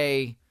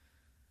PGA,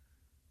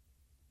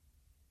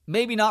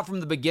 maybe not from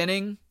the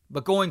beginning,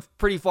 but going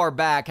pretty far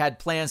back, had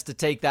plans to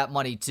take that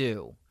money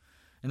too.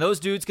 And those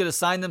dudes could have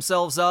signed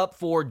themselves up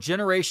for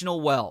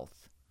generational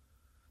wealth.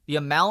 The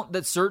amount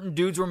that certain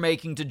dudes were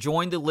making to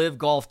join the LIV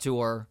Golf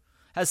Tour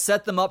has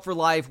set them up for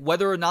life,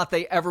 whether or not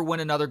they ever win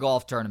another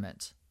golf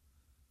tournament.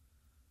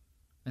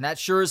 And that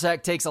sure as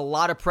heck takes a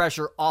lot of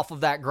pressure off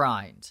of that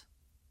grind.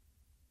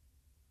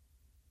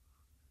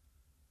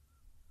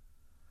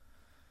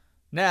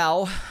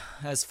 Now,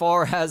 as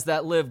far as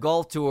that LIV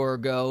Golf Tour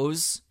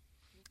goes,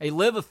 a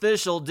LIV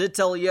official did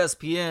tell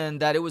ESPN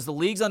that it was the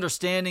league's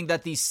understanding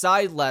that the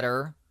side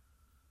letter,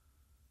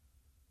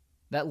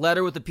 that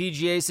letter with the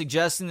PGA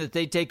suggesting that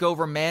they take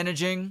over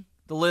managing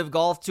the LIV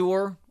Golf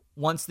Tour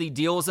once the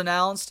deal was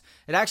announced,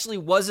 it actually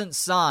wasn't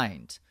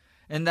signed,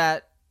 and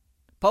that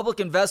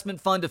public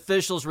investment fund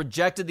officials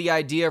rejected the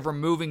idea of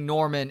removing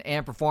Norman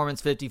and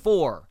Performance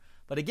 54.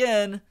 But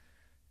again,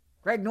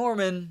 Greg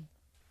Norman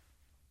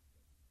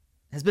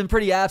has been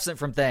pretty absent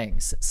from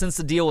things since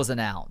the deal was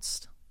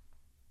announced.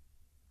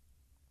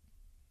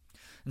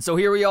 And so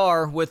here we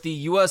are with the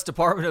U.S.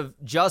 Department of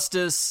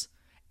Justice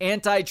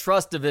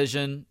Antitrust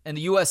Division and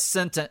the U.S.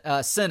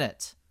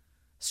 Senate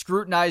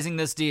scrutinizing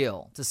this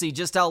deal to see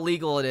just how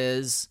legal it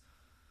is,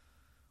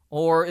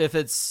 or if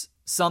it's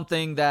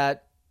something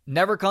that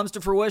never comes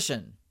to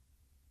fruition.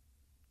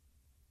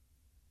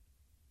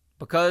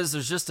 Because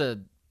there's just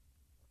a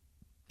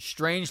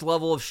strange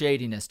level of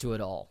shadiness to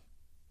it all.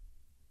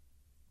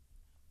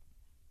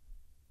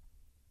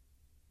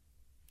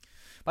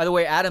 By the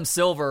way, Adam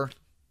Silver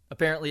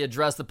apparently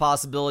addressed the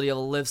possibility of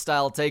a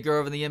LIV-style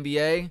takeover in the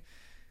NBA.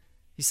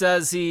 He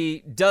says he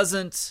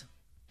doesn't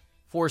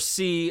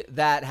foresee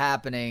that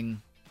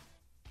happening.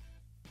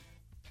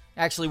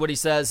 Actually, what he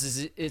says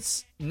is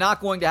it's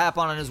not going to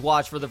happen on his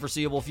watch for the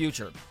foreseeable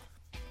future.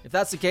 If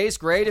that's the case,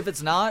 great. If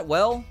it's not,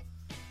 well,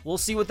 we'll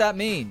see what that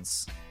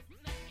means.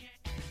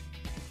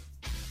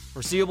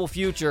 Foreseeable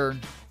future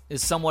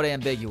is somewhat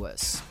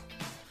ambiguous.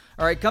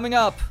 All right, coming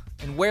up,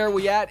 and where are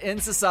we at in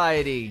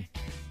society?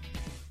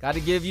 Got to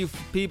give you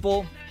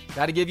people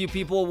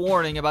a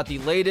warning about the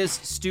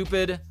latest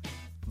stupid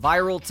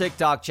viral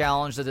TikTok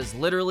challenge that is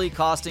literally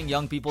costing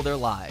young people their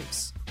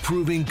lives.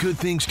 Proving good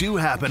things do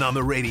happen on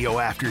the radio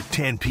after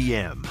 10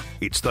 p.m.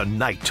 It's the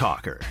Night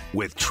Talker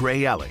with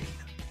Trey Elling.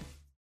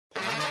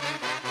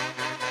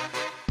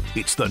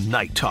 It's the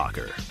Night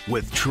Talker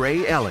with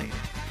Trey Elling.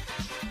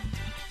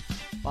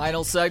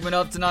 Final segment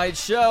of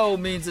tonight's show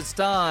means it's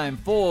time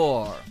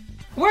for...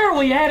 Where are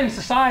we at in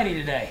society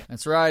today?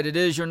 That's right, it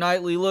is your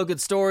nightly look at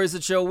stories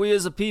that show we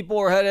as a people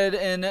are headed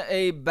in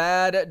a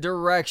bad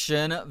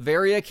direction.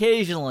 Very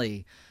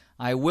occasionally,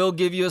 I will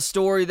give you a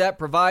story that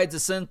provides a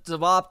sense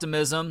of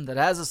optimism that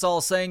has us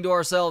all saying to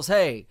ourselves,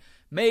 hey,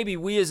 maybe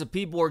we as a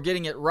people are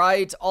getting it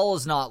right, all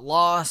is not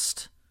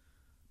lost.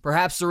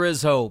 Perhaps there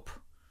is hope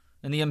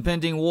in the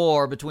impending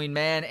war between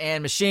man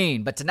and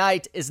machine. But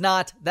tonight is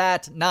not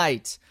that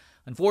night.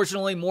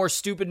 Unfortunately, more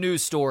stupid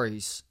news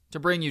stories to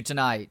bring you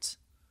tonight.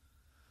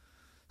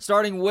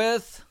 Starting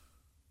with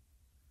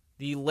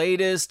the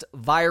latest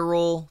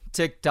viral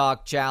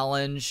TikTok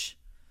challenge.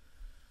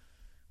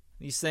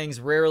 These things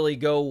rarely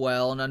go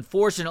well, and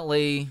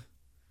unfortunately,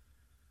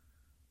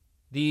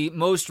 the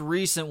most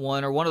recent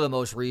one, or one of the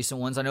most recent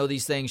ones, I know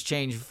these things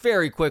change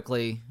very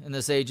quickly in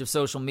this age of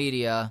social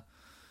media,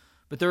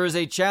 but there is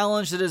a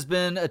challenge that has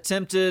been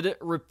attempted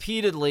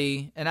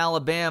repeatedly in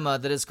Alabama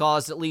that has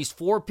caused at least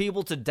 4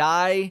 people to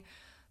die,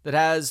 that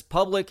has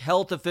public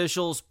health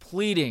officials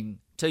pleading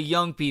to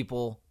young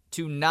people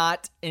to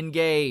not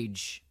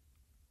engage.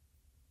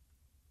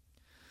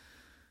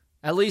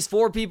 At least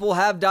 4 people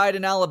have died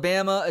in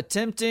Alabama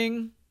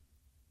attempting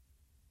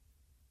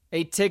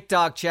a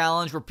TikTok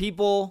challenge where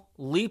people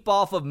leap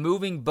off of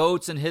moving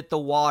boats and hit the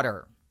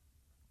water.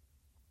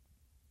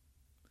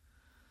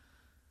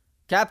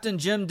 Captain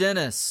Jim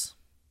Dennis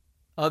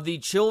of the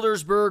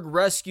Childersburg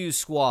Rescue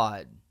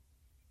Squad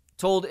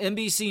told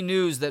NBC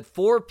News that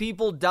 4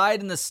 people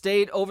died in the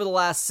state over the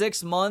last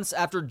 6 months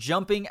after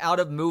jumping out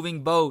of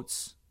moving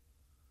boats.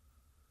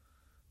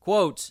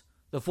 Quote,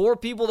 "The 4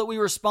 people that we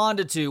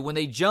responded to when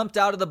they jumped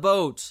out of the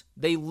boat,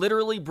 they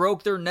literally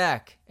broke their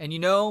neck. And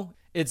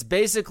it's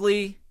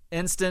basically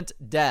instant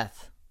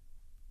death."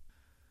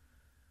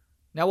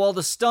 Now, while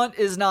the stunt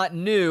is not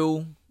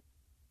new,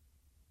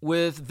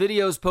 with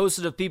videos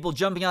posted of people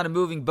jumping out of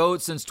moving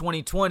boats since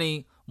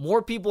 2020,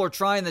 more people are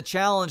trying the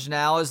challenge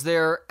now as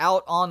they're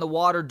out on the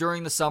water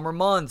during the summer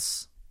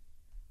months.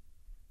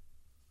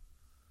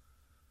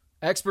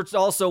 Experts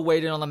also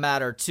weighed in on the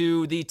matter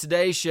to the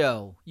Today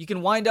Show. You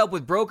can wind up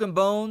with broken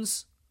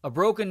bones, a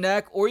broken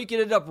neck, or you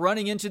could end up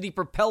running into the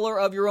propeller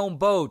of your own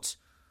boat.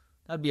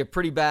 That'd be a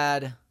pretty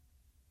bad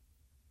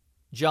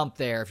jump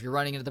there if you're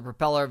running into the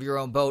propeller of your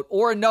own boat,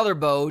 or another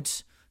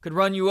boat could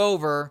run you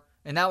over,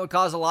 and that would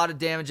cause a lot of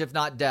damage, if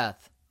not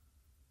death.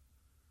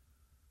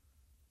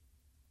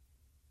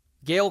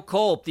 Gail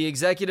Culp, the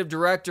executive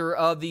director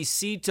of the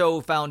CETO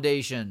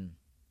Foundation,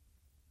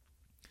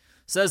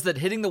 says that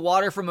hitting the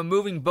water from a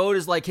moving boat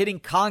is like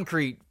hitting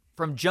concrete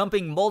from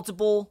jumping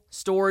multiple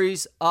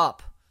stories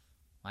up.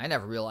 I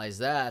never realized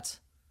that.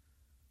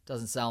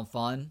 Doesn't sound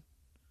fun.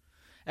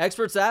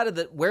 Experts added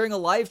that wearing a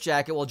life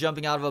jacket while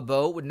jumping out of a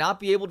boat would not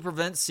be able to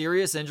prevent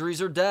serious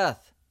injuries or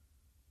death.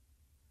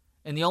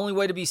 And the only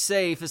way to be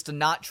safe is to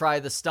not try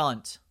the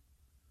stunt.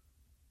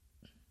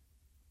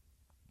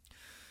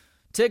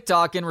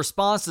 TikTok, in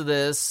response to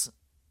this,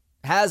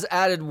 has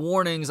added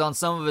warnings on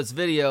some of its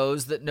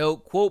videos that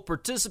note, quote,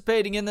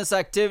 "Participating in this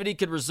activity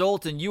could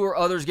result in you or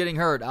others getting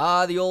hurt."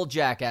 The old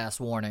jackass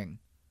warning.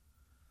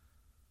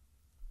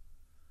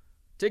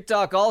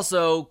 TikTok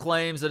also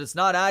claims that it's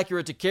not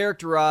accurate to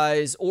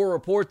characterize or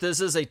report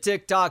this as a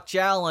TikTok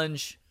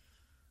challenge.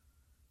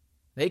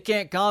 They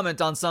can't comment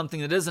on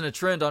something that isn't a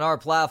trend on our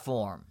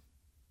platform.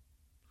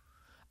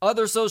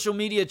 Other social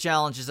media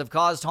challenges have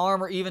caused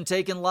harm or even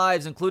taken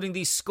lives, including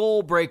the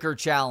Skull Breaker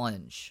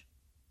Challenge.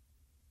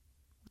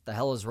 What the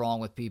hell is wrong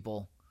with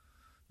people?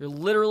 You're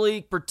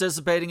literally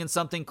participating in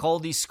something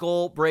called the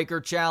Skull Breaker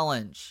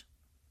Challenge,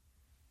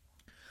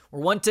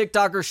 where one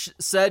TikToker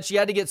said she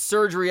had to get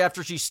surgery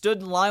after she stood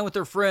in line with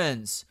her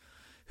friends,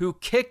 who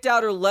kicked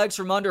out her legs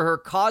from under her,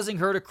 causing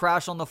her to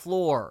crash on the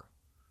floor.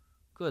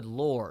 Good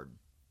Lord.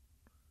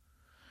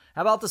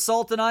 How about the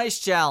Salt and Ice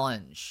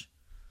Challenge,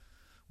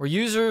 where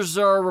users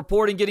are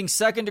reporting getting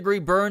second-degree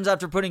burns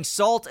after putting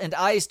salt and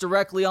ice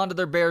directly onto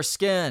their bare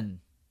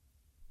skin?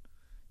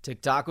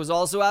 TikTok was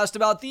also asked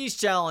about these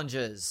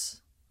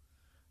challenges,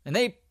 and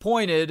they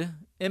pointed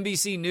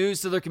NBC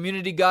News to their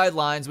community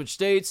guidelines, which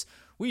states,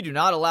 "We do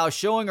not allow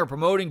showing or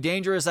promoting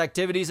dangerous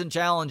activities and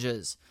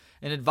challenges,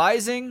 and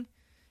advising,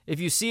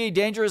 if you see a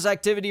dangerous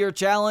activity or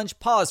challenge,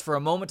 pause for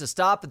a moment to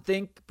stop and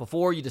think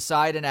before you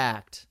decide and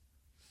act."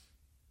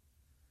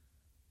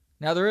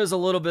 Now, there is a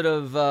little bit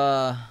of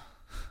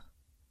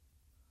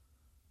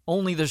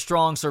only the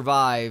strong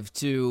survive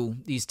to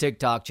these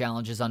TikTok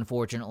challenges,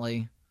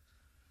 unfortunately.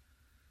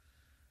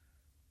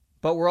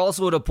 But we're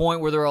also at a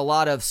point where there are a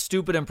lot of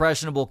stupid,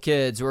 impressionable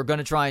kids who are going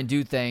to try and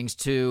do things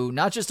to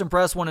not just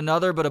impress one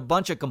another, but a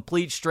bunch of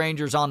complete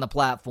strangers on the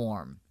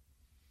platform.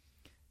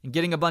 And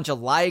getting a bunch of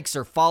likes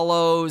or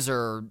follows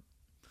or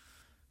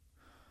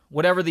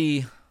whatever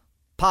the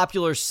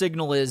popular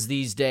signal is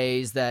these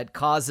days that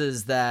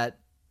causes that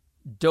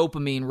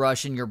dopamine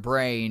rush in your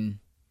brain.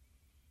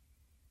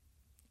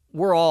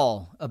 We're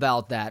all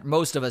about that.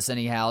 Most of us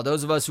anyhow.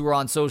 Those of us who are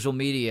on social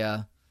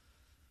media,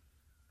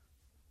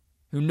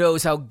 who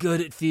knows how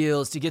good it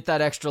feels to get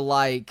that extra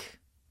like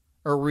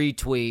or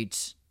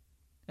retweet.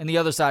 And the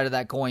other side of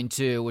that coin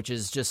too, which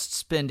is just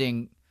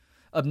spending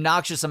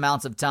obnoxious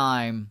amounts of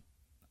time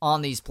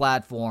on these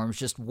platforms,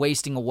 just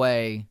wasting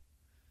away.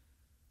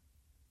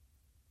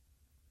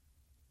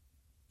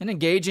 And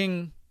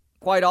engaging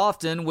quite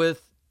often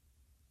with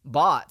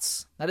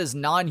bots. That is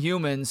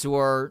non-humans who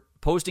are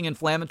posting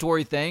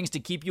inflammatory things to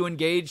keep you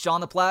engaged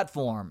on the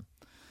platform.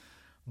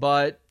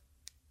 But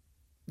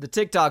the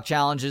TikTok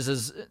challenges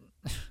is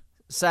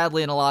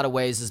sadly in a lot of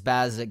ways as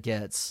bad as it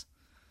gets,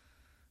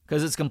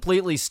 because it's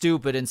completely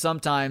stupid and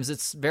sometimes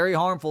it's very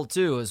harmful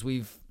too, as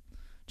we've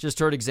just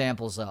heard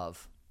examples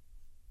of.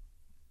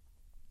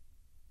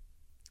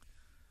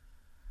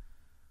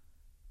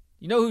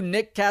 You know who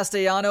Nick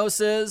Castellanos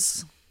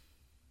is?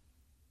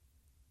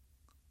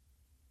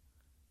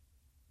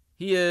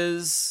 He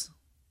is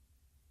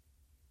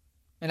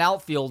an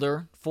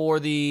outfielder for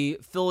the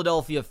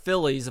Philadelphia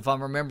Phillies, if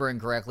I'm remembering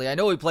correctly. I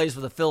know he plays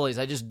for the Phillies.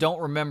 I just don't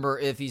remember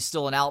if he's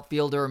still an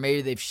outfielder or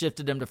maybe they've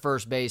shifted him to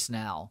first base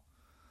now.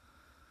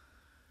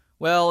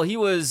 Well, he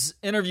was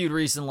interviewed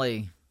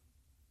recently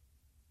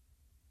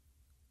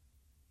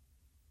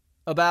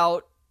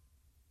about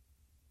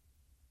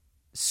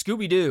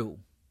Scooby-Doo.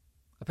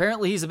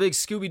 Apparently, he's a big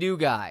Scooby-Doo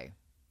guy.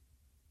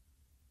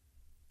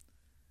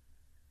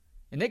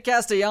 And Nick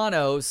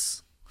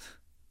Castellanos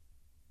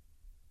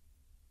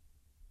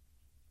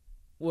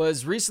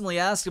was recently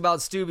asked about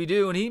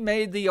Scooby-Doo, and he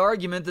made the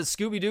argument that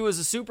Scooby-Doo is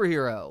a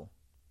superhero.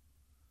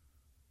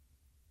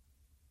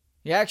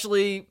 He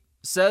actually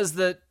says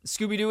that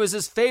Scooby-Doo is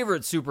his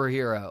favorite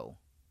superhero.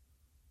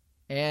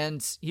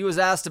 And he was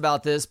asked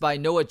about this by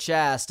Noah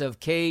Chast of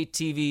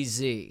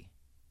KTVZ.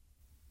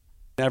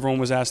 Everyone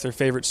was asked their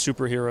favorite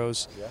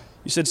superheroes. Yeah.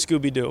 You said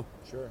Scooby-Doo.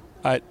 Sure.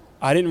 I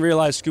didn't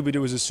realize Scooby-Doo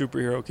was a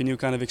superhero. Can you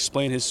kind of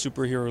explain his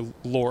superhero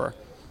lore?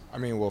 I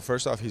mean, well,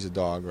 first off, he's a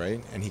dog,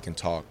 right? And he can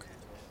talk.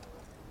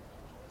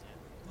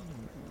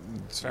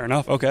 Fair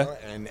enough. Okay.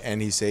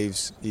 And he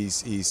solves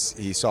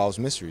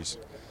mysteries.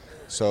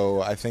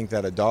 So I think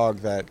that a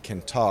dog that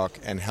can talk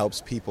and helps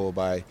people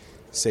by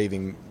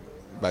solving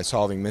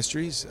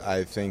mysteries,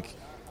 I think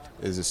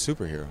is a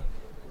superhero.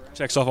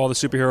 Checks off all the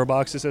superhero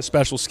boxes, has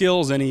special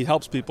skills, and he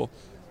helps people.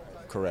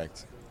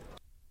 Correct.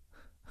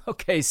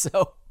 Okay,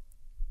 so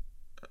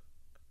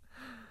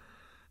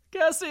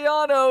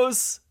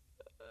Castellanos,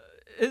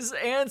 his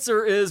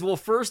answer is, well,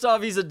 first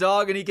off, he's a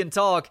dog and he can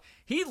talk.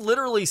 He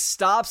literally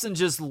stops and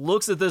just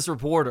looks at this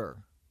reporter.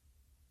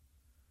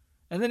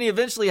 And then he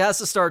eventually has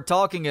to start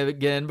talking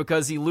again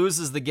because he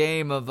loses the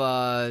game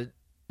of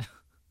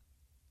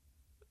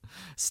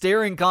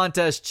staring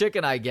contest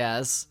chicken, I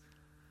guess.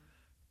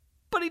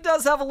 But he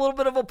does have a little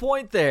bit of a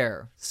point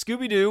there.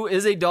 Scooby-Doo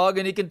is a dog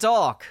and he can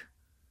talk.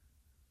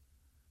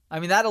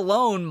 I mean, that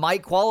alone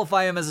might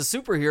qualify him as a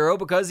superhero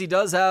because he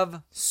does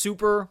have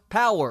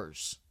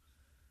superpowers.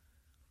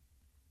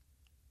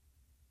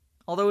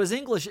 Although his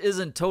English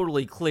isn't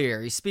totally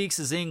clear. He speaks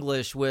his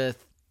English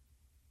with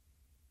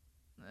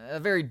a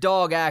very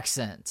dog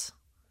accent.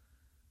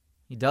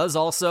 He does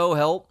also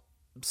help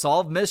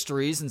solve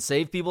mysteries and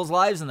save people's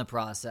lives in the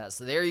process.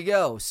 So there you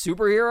go.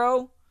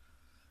 Superhero?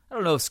 I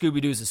don't know if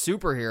Scooby-Doo's a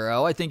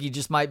superhero. I think he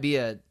just might be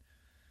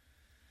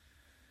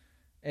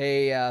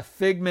a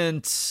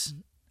figment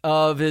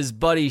of his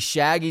buddy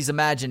Shaggy's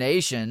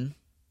imagination.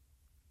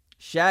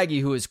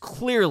 Shaggy, who is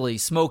clearly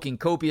smoking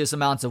copious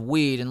amounts of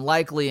weed and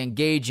likely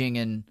engaging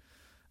in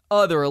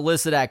other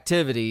illicit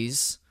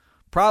activities,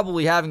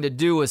 probably having to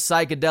do with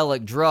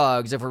psychedelic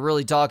drugs if we're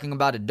really talking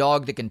about a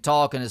dog that can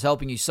talk and is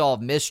helping you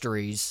solve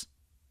mysteries.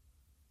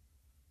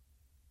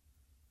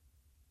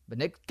 But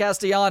Nick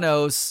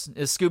Castellanos,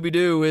 if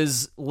Scooby-Doo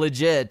is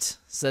legit,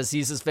 says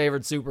he's his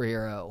favorite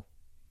superhero.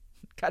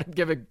 Gotta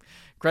give it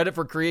credit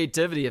for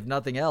creativity, if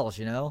nothing else,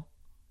 you know?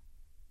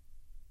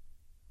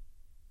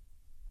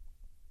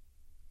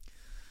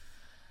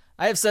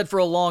 I have said for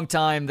a long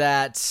time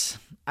that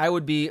I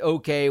would be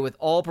okay with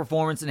all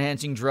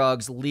performance-enhancing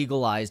drugs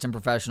legalized in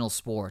professional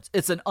sports.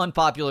 It's an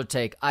unpopular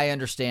take. I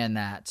understand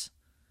that.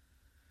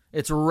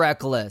 It's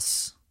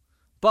reckless.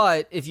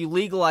 But if you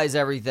legalize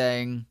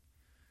everything,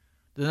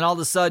 then all of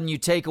a sudden you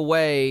take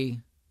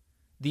away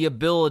the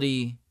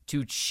ability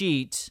to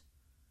cheat.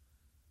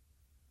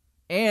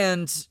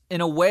 And in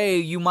a way,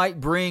 you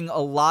might bring a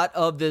lot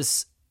of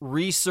this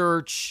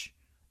research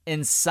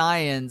and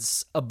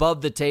science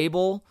above the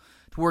table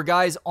to where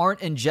guys aren't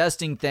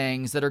ingesting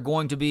things that are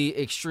going to be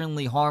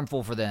extremely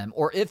harmful for them.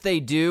 Or if they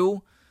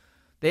do,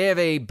 they have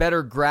a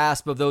better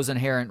grasp of those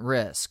inherent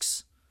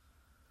risks.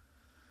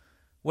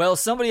 Well,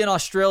 somebody in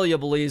Australia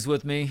believes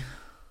with me.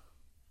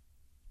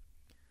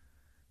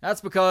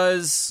 That's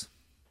because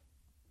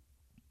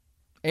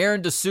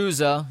Aaron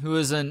D'Souza, who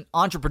is an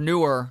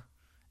entrepreneur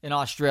in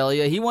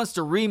Australia, he wants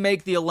to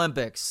remake the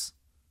Olympics,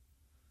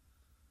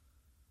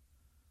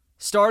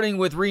 starting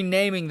with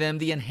renaming them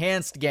the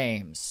Enhanced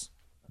Games,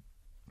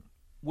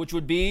 which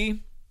would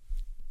be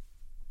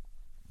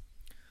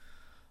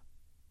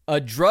a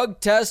drug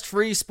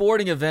test-free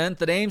sporting event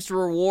that aims to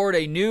reward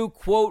a new,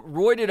 quote,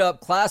 roided-up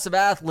class of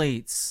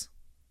athletes.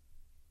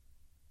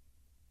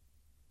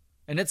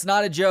 And it's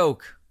not a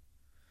joke.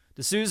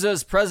 D'Souza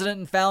is president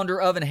and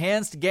founder of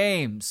Enhanced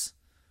Games,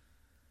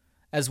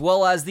 as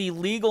well as the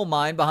legal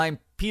mind behind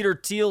Peter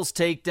Thiel's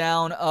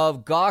takedown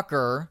of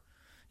Gawker.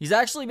 He's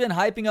actually been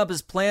hyping up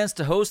his plans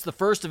to host the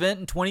first event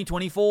in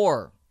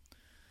 2024.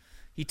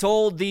 He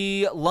told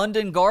the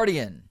London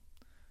Guardian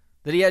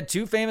that he had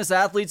two famous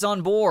athletes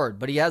on board,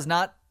 but he has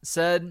not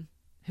said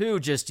who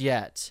just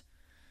yet.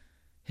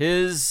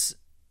 His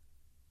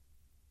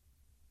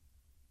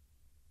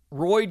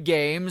Roid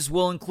Games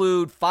will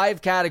include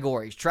 5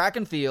 categories: track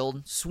and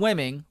field,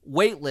 swimming,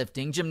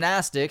 weightlifting,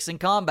 gymnastics, and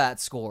combat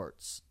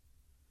sports.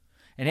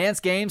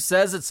 Enhanced Games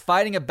says it's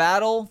fighting a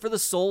battle for the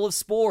soul of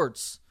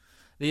sports.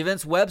 The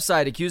event's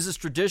website accuses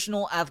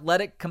traditional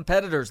athletic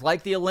competitors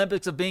like the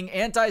Olympics of being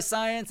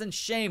anti-science and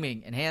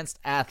shaming enhanced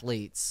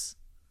athletes.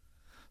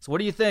 So what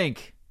do you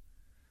think?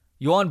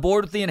 You on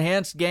board with the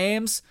enhanced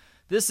games?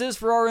 This is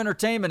for our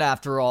entertainment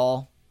after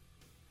all.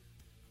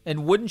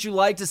 And wouldn't you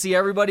like to see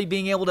everybody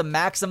being able to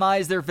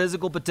maximize their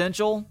physical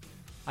potential?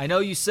 I know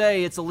you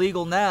say it's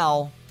illegal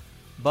now,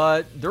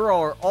 but there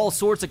are all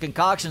sorts of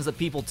concoctions that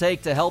people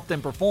take to help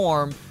them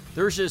perform.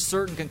 There's just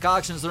certain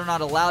concoctions they're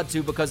not allowed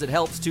to because it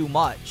helps too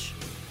much.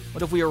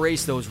 What if we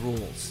erase those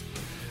rules?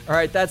 All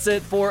right, that's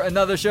it for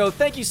another show.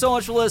 Thank you so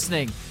much for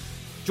listening.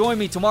 Join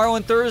me tomorrow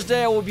and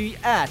Thursday. I will be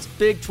at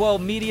Big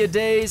 12 Media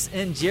Days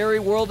in Jerry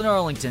World in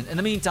Arlington. In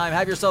the meantime,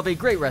 have yourself a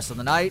great rest of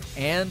the night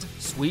and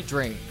sweet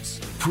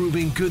dreams.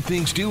 Proving good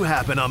things do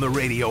happen on the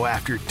radio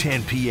after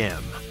 10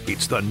 p.m.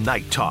 It's the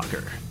Night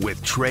Talker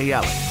with Trey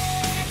Allen.